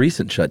the most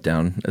recent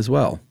shutdown as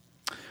well.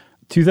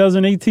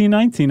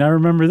 2018-19. I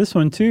remember this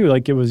one too,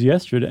 like it was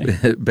yesterday.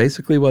 It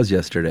basically was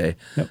yesterday.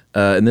 Yep.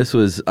 And this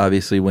was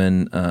obviously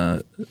when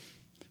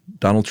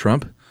Donald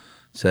Trump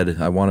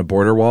said, I want a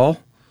border wall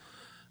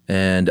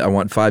and I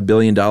want $5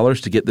 billion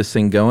to get this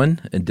thing going.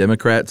 And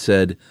Democrats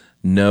said,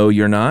 no,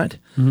 you're not.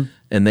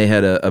 And they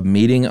had a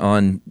meeting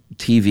on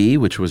TV,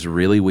 which was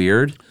really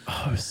weird.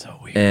 Oh, it was so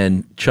weird.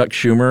 And Chuck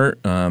Schumer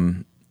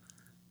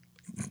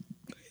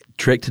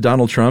tricked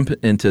Donald Trump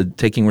into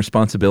taking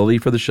responsibility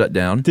for the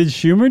shutdown. Did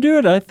Schumer do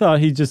it? I thought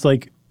he just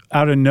like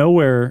out of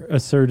nowhere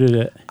asserted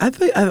it. I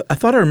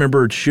thought I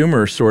remembered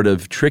Schumer sort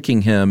of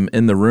tricking him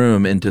in the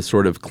room into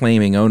sort of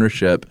claiming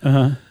ownership,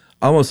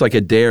 almost like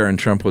a dare. And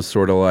Trump was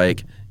sort of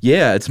like,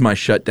 yeah, it's my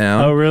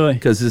shutdown. Oh, really?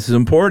 Because this is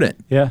important.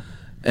 Yeah.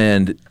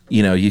 And,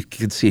 you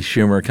could see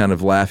Schumer kind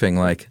of laughing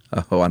like,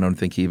 oh, I don't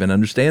think he even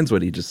understands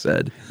what he just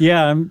said.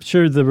 Yeah, I'm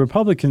sure the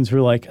Republicans were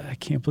like, I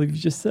can't believe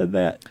you just said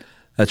that.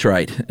 That's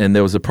right. And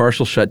there was a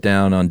partial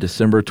shutdown on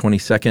December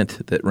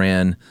 22nd that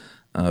ran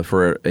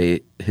for a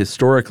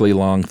historically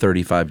long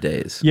 35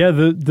 days. Yeah,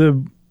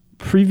 the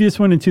previous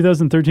one in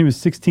 2013 was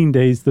 16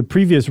 days. The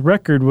previous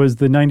record was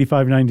the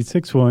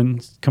 95-96 one.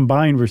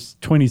 Combined were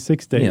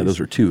 26 days. Yeah, those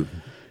were two.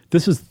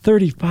 This was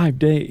 35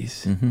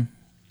 days.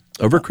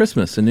 Over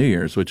Christmas and New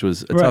Year's, which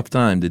was a tough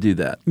time to do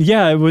that.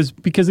 Yeah, it was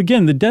because,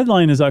 again, the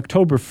deadline is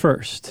October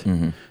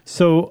 1st.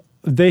 So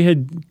they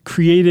had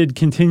created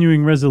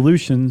continuing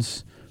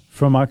resolutions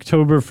from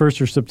October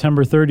 1st or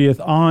September 30th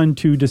on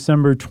to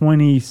December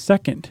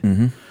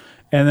 22nd.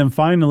 And then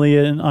finally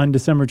on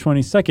December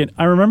 22nd,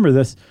 I remember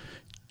this,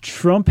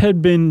 Trump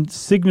had been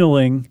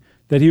signaling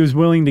that he was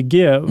willing to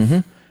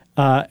give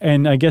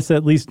and I guess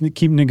at least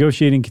keep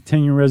negotiating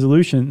continuing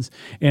resolutions.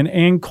 And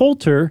Ann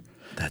Coulter...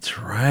 That's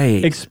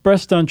right.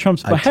 expressed on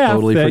Trump's behalf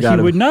totally that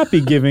he would not be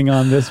giving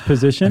on this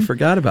position. I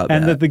forgot about that.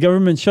 And that the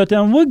government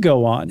shutdown would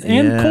go on.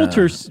 And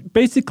Coulter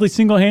basically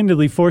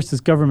single-handedly forced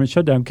this government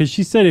shutdown because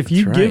she said, if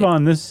you give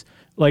on this,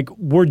 like,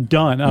 we're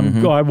done.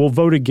 I will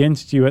vote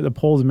against you at the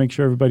polls and make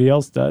sure everybody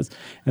else does.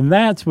 And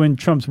that's when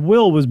Trump's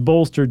will was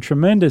bolstered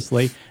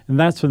tremendously, and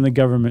that's when the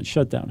government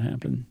shutdown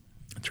happened.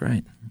 That's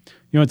right.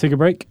 You want to take a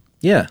break?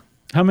 Yeah.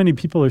 How many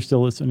people are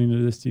still listening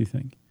to this, do you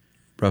think?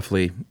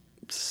 Roughly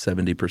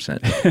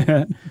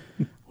 70%.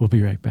 We'll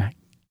be right back.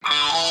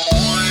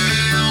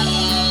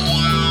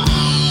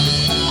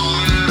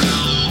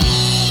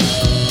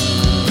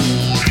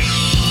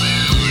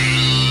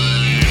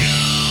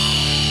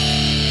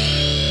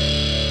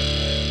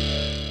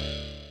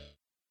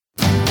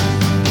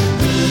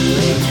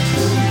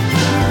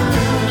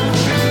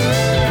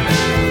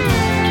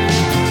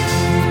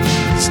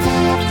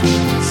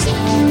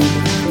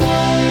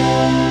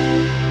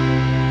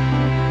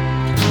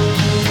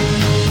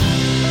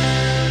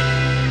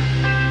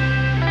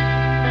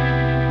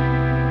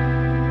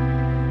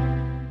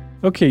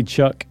 Okay,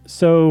 Chuck.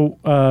 So,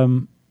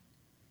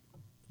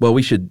 well,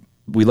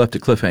 we left a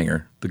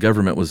cliffhanger. The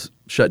government was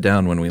shut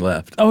down when we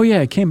left. Oh,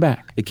 yeah, it came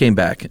back. It came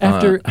back.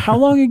 After how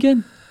long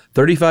again?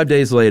 35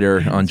 days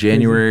later, on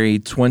January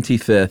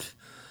 25th,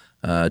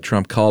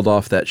 Trump called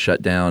off that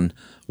shutdown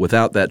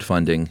without that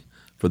funding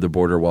for the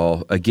border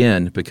wall,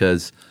 again,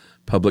 because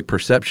public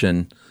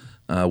perception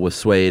was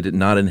swayed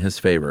not in his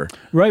favor.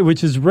 Right,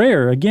 which is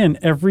rare. Again,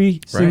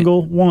 every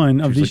single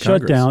one of these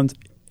shutdowns,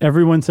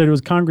 everyone said it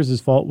was Congress's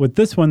fault. With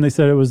this one, they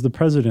said it was the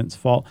president's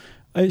fault.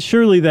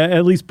 Surely that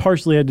at least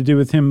partially had to do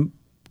with him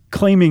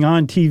claiming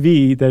on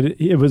TV that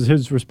it was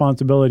his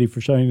responsibility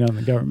for shutting down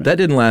the government. That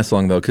didn't last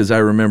long, though, because I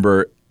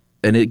remember,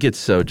 and it gets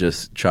so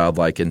just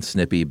childlike and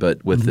snippy,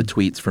 but with the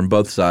tweets from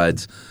both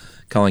sides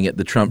calling it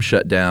the Trump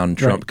shutdown,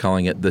 Trump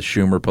calling it the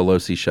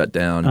Schumer-Pelosi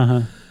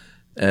shutdown,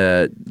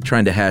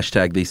 trying to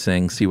hashtag these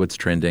things, see what's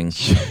trending.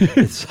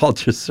 It's all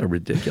just so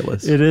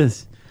ridiculous. It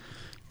is.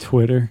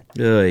 Twitter.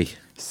 Oy.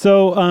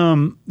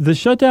 So the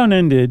shutdown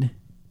ended,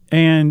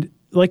 and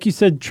like you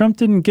said, Trump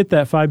didn't get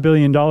that $5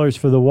 billion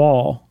for the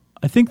wall.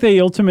 I think they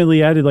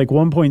ultimately added like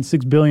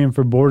 $1.6 billion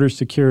for border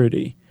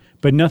security,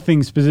 but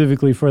nothing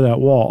specifically for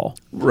that wall.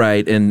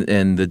 Right,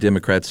 and the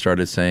Democrats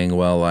started saying,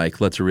 well, like,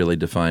 let's really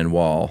define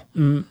wall.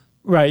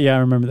 Right, yeah, I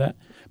remember that.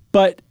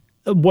 But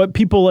what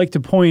people like to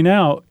point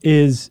out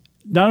is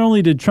not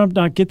only did Trump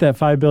not get that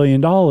 $5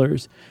 billion,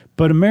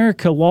 but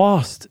America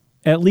lost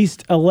at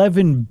least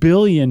 $11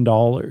 billion,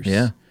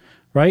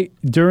 right,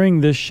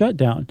 during this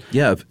shutdown.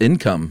 Yeah, of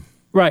income.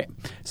 Right.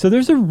 So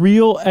there's a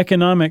real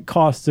economic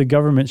cost to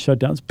government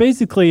shutdowns.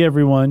 Basically,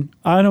 everyone,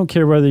 I don't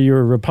care whether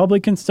you're a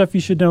Republican stuff you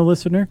should know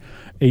listener,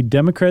 a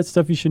Democrat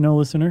stuff you should know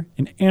listener,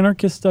 an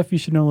anarchist stuff you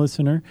should know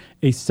listener,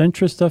 a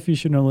centrist stuff you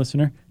should know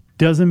listener,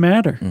 doesn't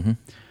matter.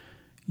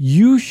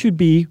 You should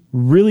be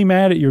really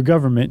mad at your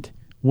government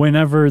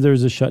whenever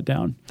there's a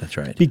shutdown. That's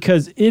right.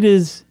 Because it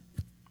is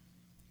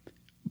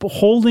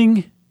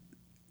holding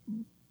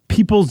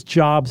people's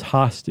jobs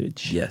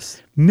hostage.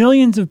 Yes.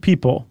 Millions of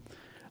people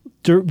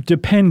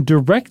depend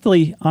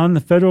directly on the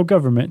federal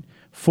government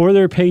for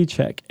their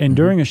paycheck. And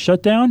during a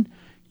shutdown,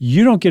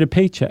 you don't get a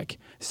paycheck.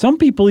 Some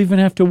people even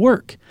have to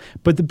work.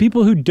 But the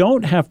people who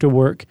don't have to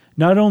work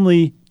not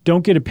only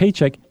don't get a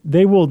paycheck,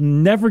 they will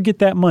never get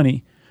that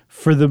money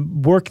for the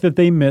work that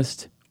they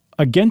missed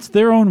against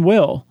their own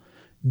will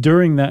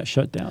during that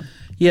shutdown.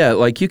 Yeah,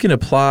 like you can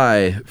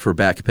apply for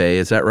back pay.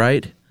 Is that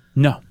right?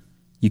 No.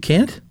 You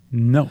can't?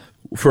 No.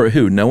 For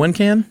who? No one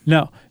can?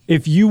 No.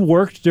 If you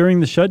worked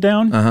during the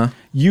shutdown,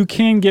 you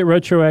can get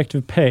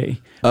retroactive pay.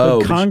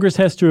 But Congress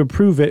has to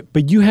approve it,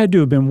 but you had to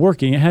have been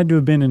working. It had to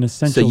have been an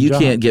essential job. So you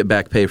can't get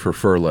back pay for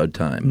furloughed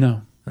time?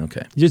 No.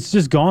 Okay. It's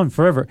just gone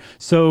forever.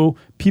 So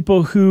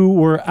people who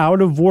were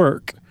out of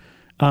work,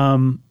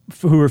 who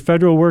were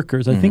federal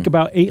workers, I think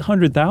about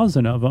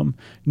 800,000 of them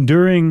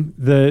during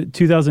the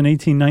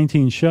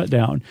 2018-19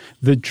 shutdown,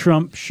 the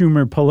Trump,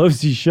 Schumer,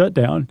 Pelosi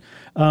shutdown,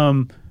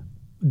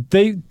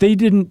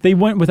 they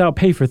went without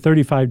pay for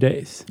 35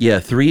 days. Yeah,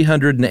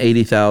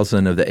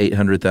 380,000 of the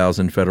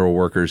 800,000 federal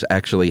workers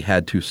actually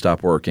had to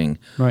stop working.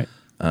 Right.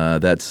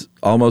 That's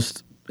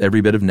almost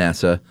every bit of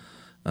NASA,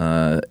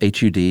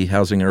 HUD,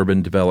 Housing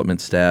Urban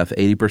Development staff,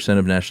 80%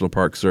 of National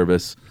Park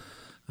Service,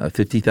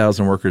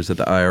 50,000 workers at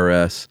the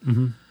IRS,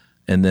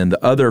 and then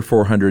the other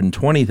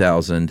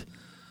 420,000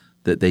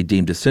 that they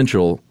deemed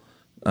essential,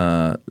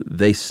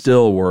 they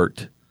still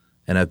worked.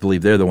 And I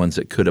believe they're the ones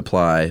that could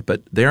apply,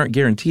 but they aren't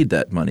guaranteed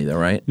that money, though,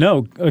 right?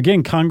 No.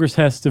 Again, Congress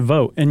has to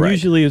vote. And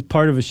usually as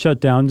part of a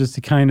shutdown, just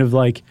to kind of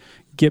like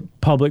get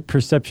public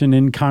perception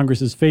in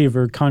Congress's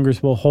favor,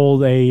 Congress will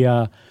hold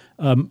a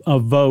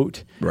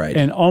vote. Right.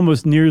 And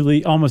almost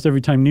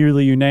every time,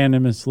 nearly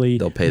unanimously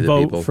they'll pay the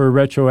vote people for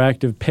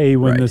retroactive pay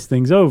when this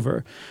thing's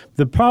over.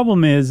 The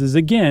problem is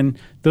again,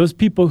 those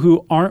people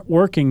who aren't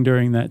working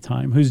during that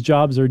time, whose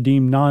jobs are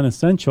deemed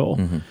non-essential,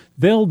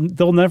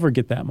 they'll never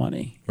get that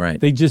money. Right.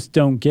 They just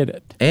don't get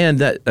it. And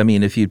that, I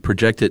mean, if you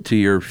project it to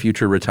your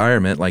future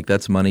retirement, like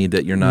that's money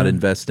that you're not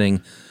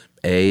investing.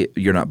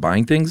 You're not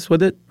buying things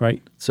with it.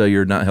 Right. So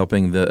you're not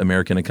helping the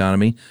American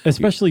economy.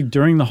 Especially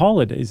during the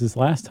holidays this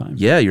last time.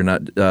 Yeah, you're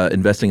not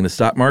investing in the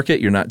stock market.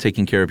 You're not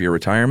taking care of your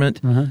retirement.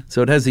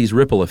 So it has these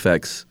ripple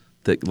effects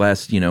that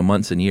last,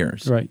 months and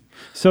years. Right.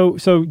 So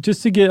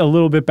just to get a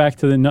little bit back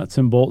to the nuts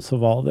and bolts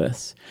of all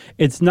this,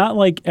 it's not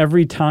like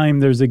every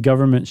time there's a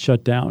government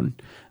shutdown,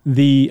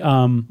 the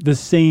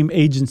same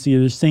agency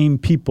or the same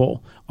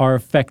people are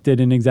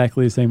affected in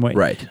exactly the same way.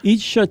 Right.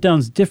 Each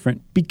shutdown's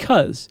different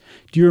because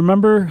do you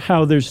remember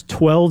how there's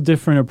 12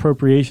 different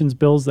appropriations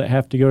bills that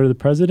have to go to the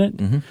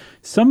president?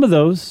 Some of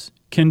those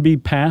can be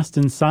passed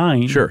and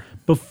signed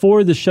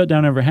before the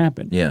shutdown ever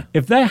happened. Yeah.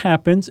 If that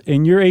happens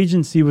and your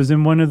agency was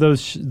in one of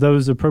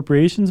those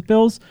appropriations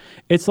bills,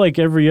 it's like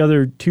every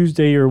other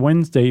Tuesday or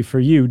Wednesday for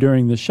you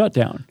during the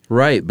shutdown.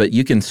 Right, but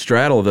you can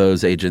straddle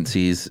those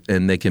agencies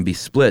and they can be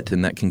split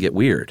and that can get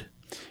weird.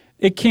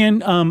 It can.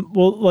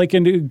 Like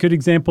a good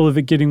example of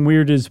it getting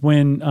weird is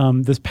when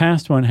this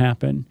past one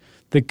happened.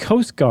 The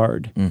Coast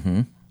Guard,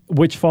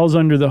 which falls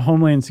under the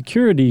Homeland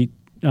Security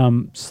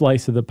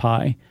slice of the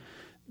pie,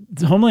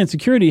 the Homeland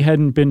Security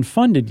hadn't been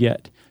funded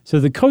yet. So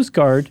the Coast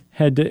Guard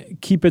had to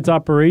keep its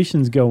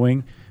operations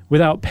going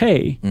without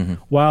pay,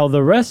 while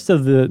the rest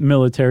of the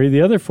military,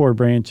 the other four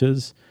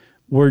branches,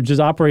 were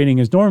just operating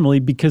as normally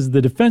because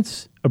the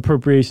defense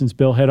appropriations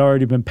bill had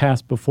already been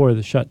passed before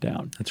the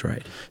shutdown. That's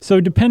right.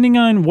 So depending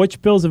on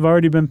which bills have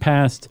already been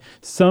passed,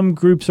 some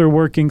groups are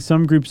working,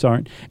 some groups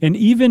aren't. And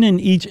even in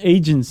each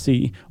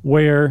agency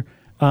where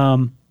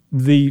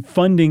the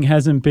funding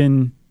hasn't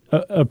been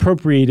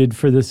appropriated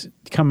for this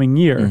coming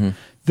year,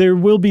 there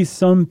will be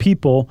some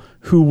people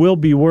who will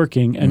be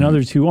working and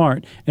others who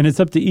aren't. And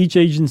it's up to each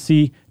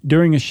agency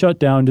during a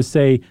shutdown to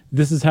say,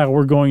 this is how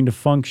we're going to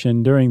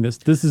function during this.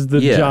 This is the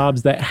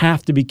jobs that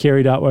have to be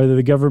carried out, whether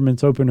the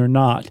government's open or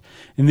not.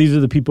 And these are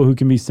the people who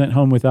can be sent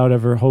home without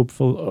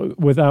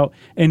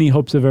any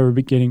hopes of ever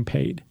getting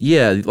paid.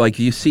 Yeah, like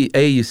you see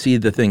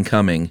the thing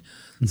coming,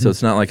 so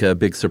it's not like a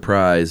big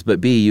surprise. But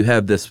B, you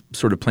have this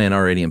sort of plan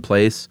already in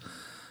place.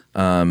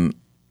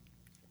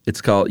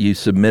 You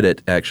submit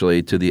it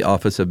actually to the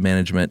Office of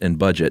Management and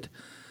Budget,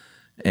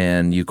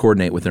 and you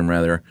coordinate with them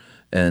rather.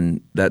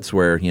 And that's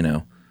where,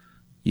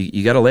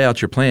 you got to lay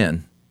out your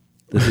plan.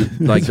 This is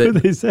like That's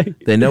what they say.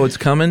 They know it's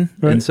coming,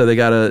 right. And so they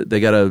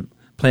gotta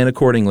plan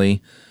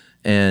accordingly.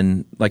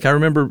 And like I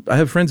remember, I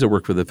have friends that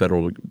work for the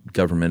federal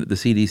government, at the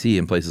CDC,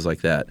 and places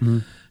like that.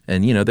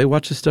 And they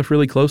watch this stuff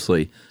really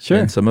closely. Sure.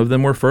 And some of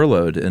them were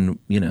furloughed and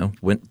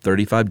went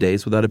 35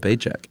 days without a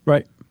paycheck.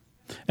 Right.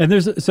 And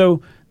there's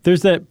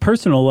that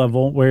personal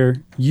level where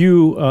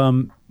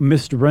you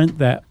missed rent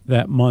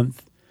that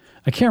month.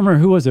 I can't remember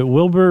who was it.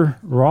 Wilbur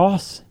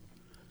Ross.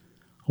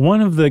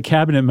 One of the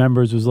cabinet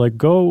members was like,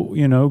 go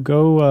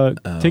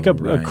take up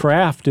a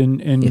craft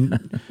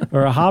and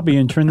or a hobby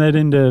and turn that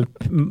into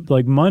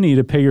like money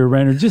to pay your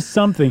rent, or just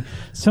some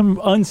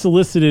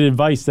unsolicited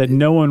advice that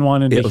no one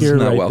wanted to hear. It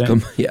was not right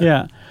welcome.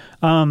 Then.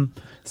 Yeah.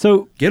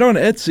 So get on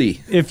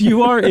Etsy. if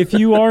you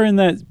are in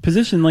that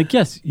position, like,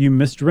 yes, you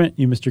missed rent,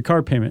 you missed your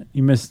car payment,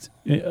 you missed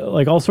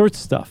like all sorts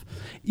of stuff.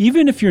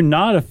 Even if you're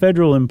not a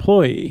federal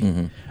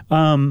employee,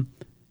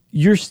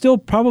 you're still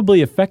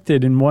probably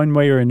affected in one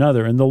way or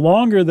another. And the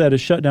longer that a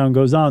shutdown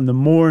goes on, the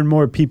more and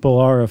more people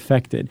are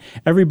affected.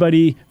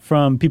 Everybody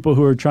from people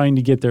who are trying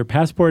to get their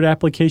passport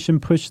application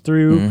pushed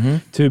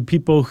through to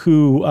people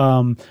who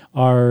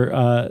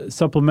are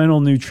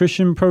supplemental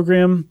nutrition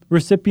program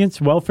recipients,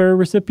 welfare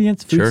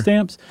recipients, food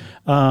stamps,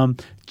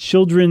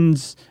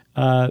 children's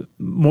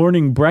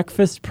morning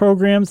breakfast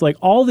programs, like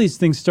all these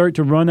things start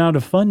to run out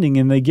of funding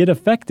and they get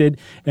affected,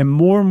 and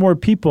more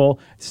people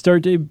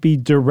start to be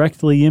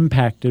directly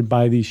impacted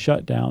by these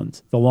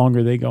shutdowns the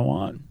longer they go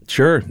on.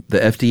 Sure. The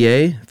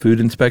FDA, food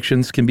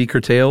inspections can be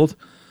curtailed.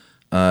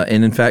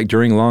 And in fact,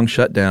 during long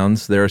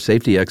shutdowns, there are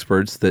safety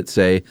experts that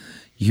say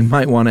you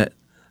might want to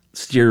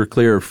steer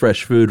clear of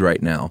fresh food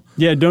right now.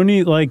 Yeah, don't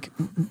eat like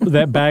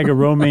that bag of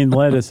romaine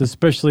lettuce,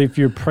 especially if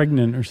you're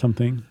pregnant or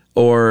something.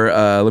 Or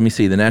let me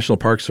see, the National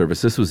Park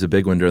Service. This was a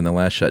big one during the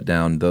last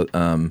shutdown.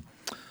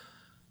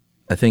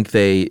 I think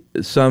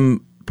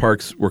some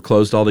parks were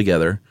closed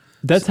altogether.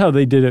 That's how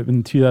they did it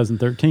in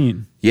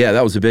 2013. Yeah,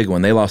 that was a big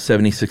one. They lost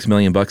 $76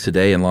 million a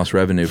day and lost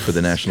revenue for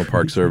the National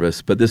Park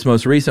Service. But this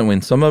most recent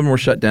one, some of them were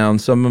shut down,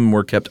 some of them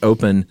were kept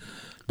open,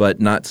 but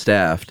not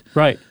staffed.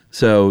 Right.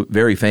 So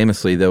very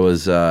famously, there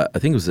was, I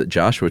think it was at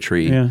Joshua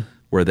Tree,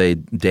 where they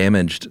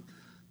damaged,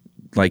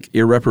 like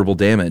irreparable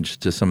damage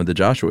to some of the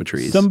Joshua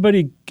trees.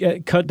 Somebody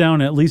cut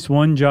down at least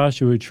one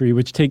Joshua tree,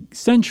 which take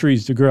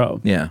centuries to grow.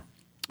 Yeah.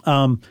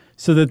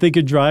 So that they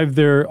could drive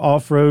their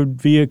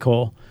off-road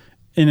vehicle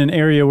in an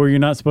area where you're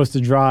not supposed to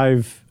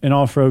drive an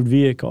off-road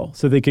vehicle,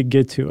 so they could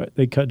get to it.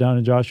 They cut down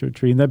a Joshua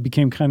tree, and that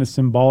became kind of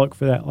symbolic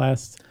for that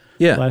last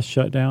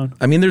shutdown.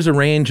 I mean, there's a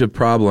range of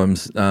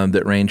problems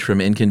that range from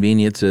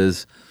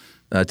inconveniences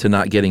to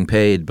not getting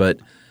paid. But,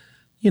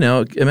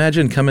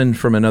 imagine coming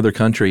from another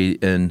country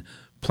and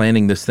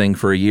planning this thing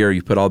for a year.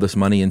 You put all this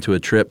money into a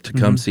trip to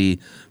come see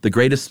the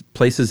greatest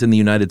places in the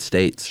United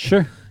States.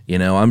 Sure.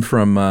 I'm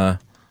from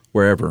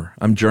wherever.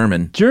 I'm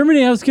German.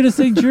 Germany, I was going to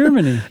say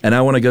Germany. And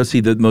I want to go see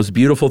the most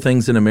beautiful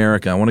things in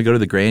America. I want to go to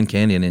the Grand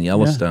Canyon in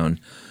Yellowstone.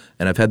 Yeah.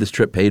 And I've had this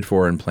trip paid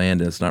for and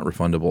planned, and it's not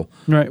refundable.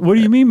 Right. What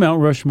do you mean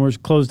Mount Rushmore's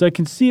closed? I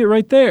can see it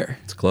right there.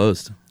 It's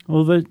closed.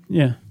 Well,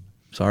 yeah.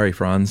 Sorry,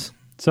 Franz.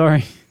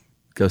 Sorry.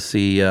 Go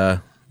see, I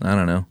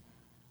don't know.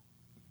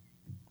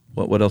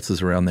 What else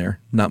is around there?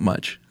 Not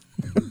much.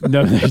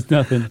 No, there's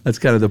nothing. That's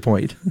kind of the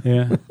point.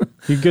 Yeah.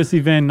 You go see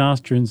Van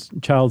Nostren's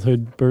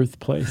childhood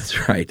birthplace.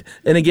 That's right.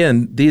 And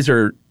again, these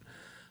are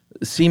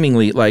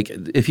seemingly like,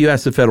 if you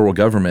ask the federal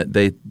government,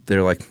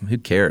 they're like, who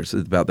cares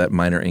about that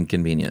minor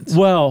inconvenience?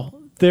 Well,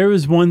 there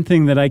was one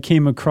thing that I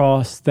came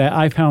across that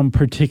I found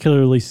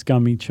particularly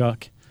scummy,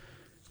 Chuck.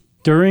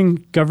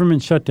 During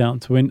government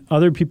shutdowns, when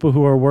other people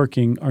who are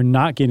working are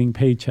not getting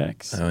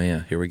paychecks. Oh,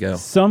 yeah. Here we go.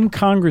 Some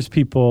Congress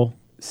people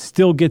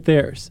still get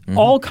theirs.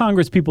 All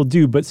Congress people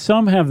do, but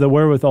some have the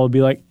wherewithal to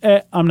be like,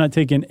 I'm not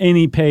taking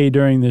any pay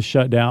during this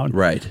shutdown.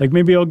 Right. Like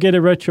maybe I'll get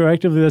it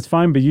retroactively, that's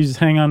fine, but you just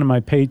hang on to my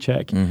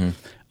paycheck.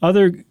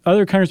 Other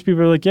Congress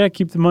people are like, yeah,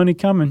 keep the money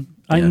coming.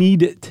 I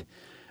need it,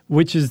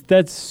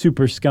 that's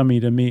super scummy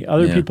to me.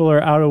 Other people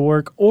are out of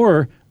work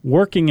or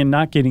working and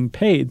not getting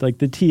paid. Like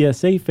the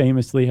TSA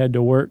famously had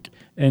to work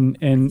and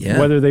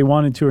whether they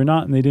wanted to or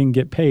not, and they didn't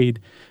get paid.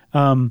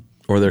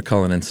 Or they're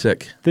calling in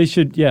sick. Congress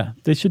should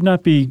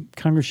not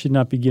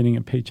be getting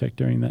a paycheck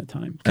during that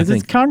time because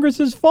it's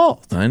Congress's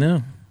fault. I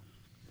know.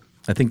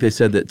 I think they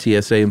said that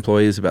TSA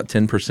employees, about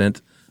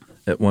 10%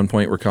 at one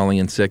point, were calling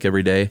in sick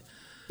every day.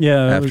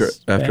 Yeah,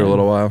 after a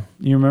little while.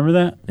 You remember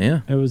that?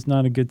 Yeah. It was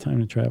not a good time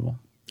to travel.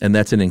 And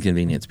that's an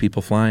inconvenience.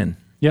 People flying.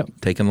 Yep.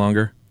 Taking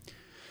longer.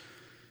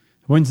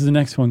 When's the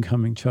next one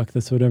coming, Chuck?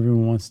 That's what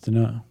everyone wants to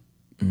know.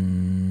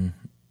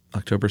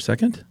 October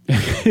 2nd?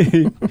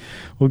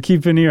 We'll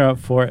keep an ear out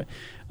for it.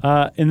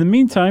 In the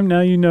meantime,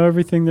 now you know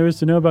everything there is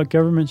to know about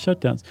government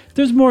shutdowns.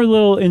 There's more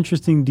little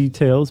interesting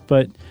details,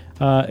 but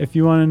if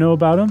you want to know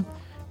about them,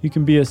 you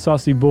can be a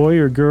saucy boy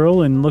or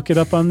girl and look it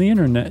up on the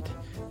internet.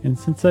 And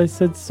since I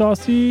said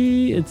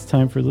saucy, it's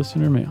time for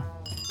listener mail.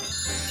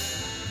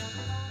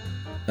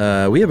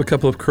 We have a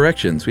couple of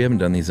corrections. We haven't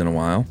done these in a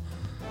while.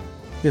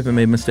 We haven't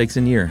made mistakes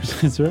in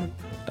years. That's right.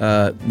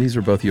 These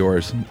are both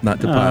yours, not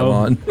to pile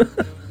on.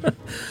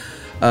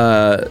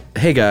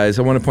 Hey, guys,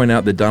 I want to point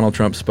out that Donald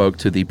Trump spoke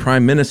to the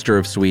Prime Minister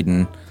of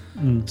Sweden,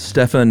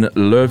 Stefan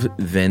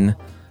Löfven,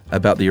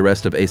 about the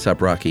arrest of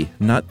A$AP Rocky,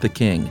 not the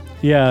king.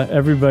 Yeah,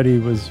 everybody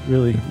was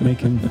really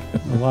making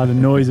a lot of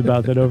noise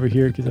about that over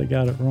here because I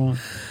got it wrong.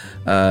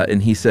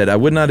 And he said, I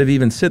would not have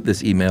even sent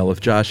this email if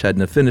Josh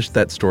hadn't have finished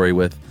that story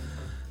with,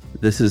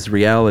 this is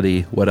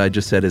reality, what I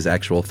just said is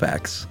actual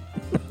facts.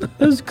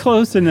 It was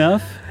close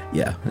enough.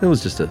 Yeah, it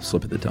was just a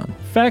slip of the tongue.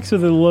 Facts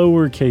with a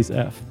lowercase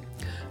f.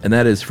 And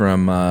that is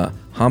from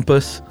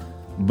Hampus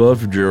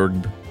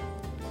Bovjurg.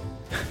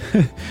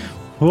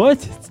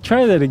 What?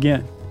 Try that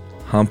again.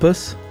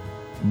 Hampus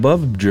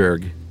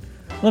Bovjurg.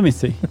 Let me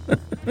see.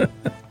 There's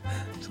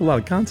a lot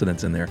of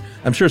consonants in there.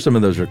 I'm sure some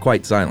of those are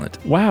quite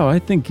silent. Wow, I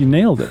think you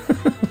nailed it.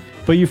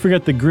 But you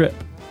forgot the grip.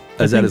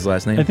 Is that his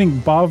last name? I think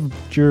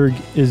Bovjurg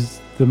is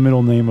the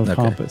middle name of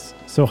Hampus.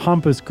 So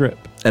Hampus Grip.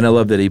 And I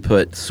love that he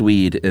put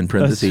Swede in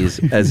parentheses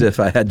as if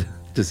I had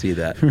to see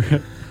that.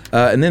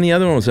 And then the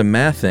other one was a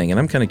math thing, and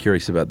I'm kind of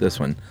curious about this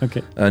one.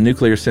 Okay.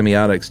 Nuclear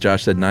semiotics,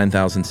 Josh said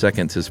 9,000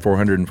 seconds is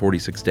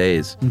 446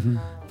 days. Mm-hmm.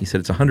 He said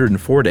it's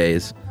 104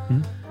 days.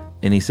 Mm-hmm.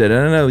 And he said, I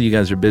don't know, you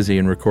guys are busy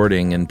and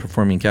recording and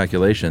performing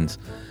calculations.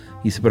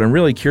 He said, but I'm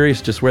really curious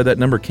just where that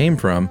number came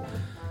from.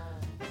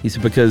 He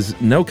said, because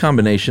no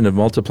combination of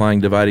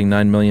multiplying, dividing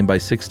 9 million by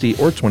 60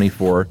 or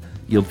 24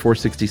 yield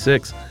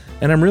 466.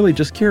 And I'm really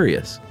just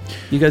curious.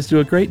 You guys do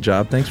a great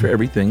job. Thanks for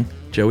everything,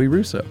 Joey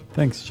Russo.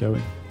 Thanks,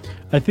 Joey.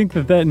 I think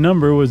that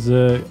number was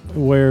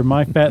where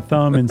my fat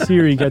thumb and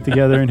Siri got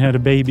together and had a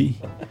baby.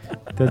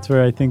 That's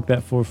where I think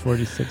that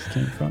 446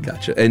 came from.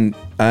 Gotcha. And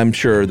I'm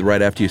sure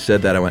right after you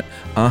said that, I went,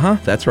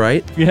 that's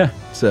right. Yeah.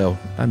 So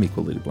I'm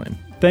equally to blame.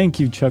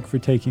 Thank you, Chuck, for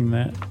taking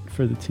that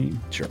for the team.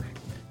 Sure.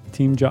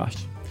 Team Josh.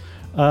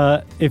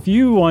 If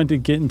you want to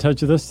get in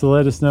touch with us to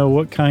let us know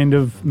what kind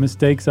of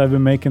mistakes I've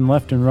been making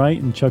left and right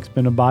and Chuck's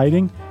been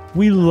abiding,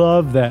 we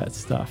love that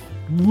stuff.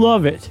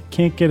 Love it.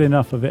 Can't get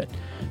enough of it.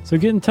 So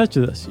get in touch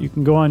with us. You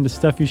can go on to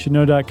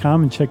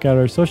stuffyoushouldknow.com and check out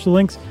our social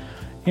links.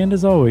 And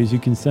as always, you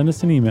can send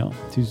us an email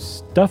to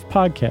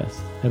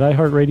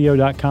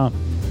stuffpodcast@iheartradio.com.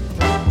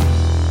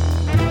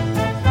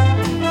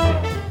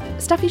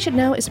 Stuff You Should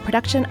Know is a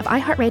production of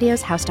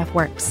iHeartRadio's How Stuff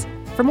Works.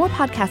 For more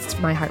podcasts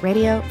from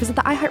iHeartRadio, visit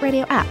the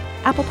iHeartRadio app,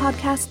 Apple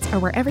Podcasts, or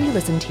wherever you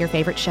listen to your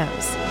favorite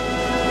shows.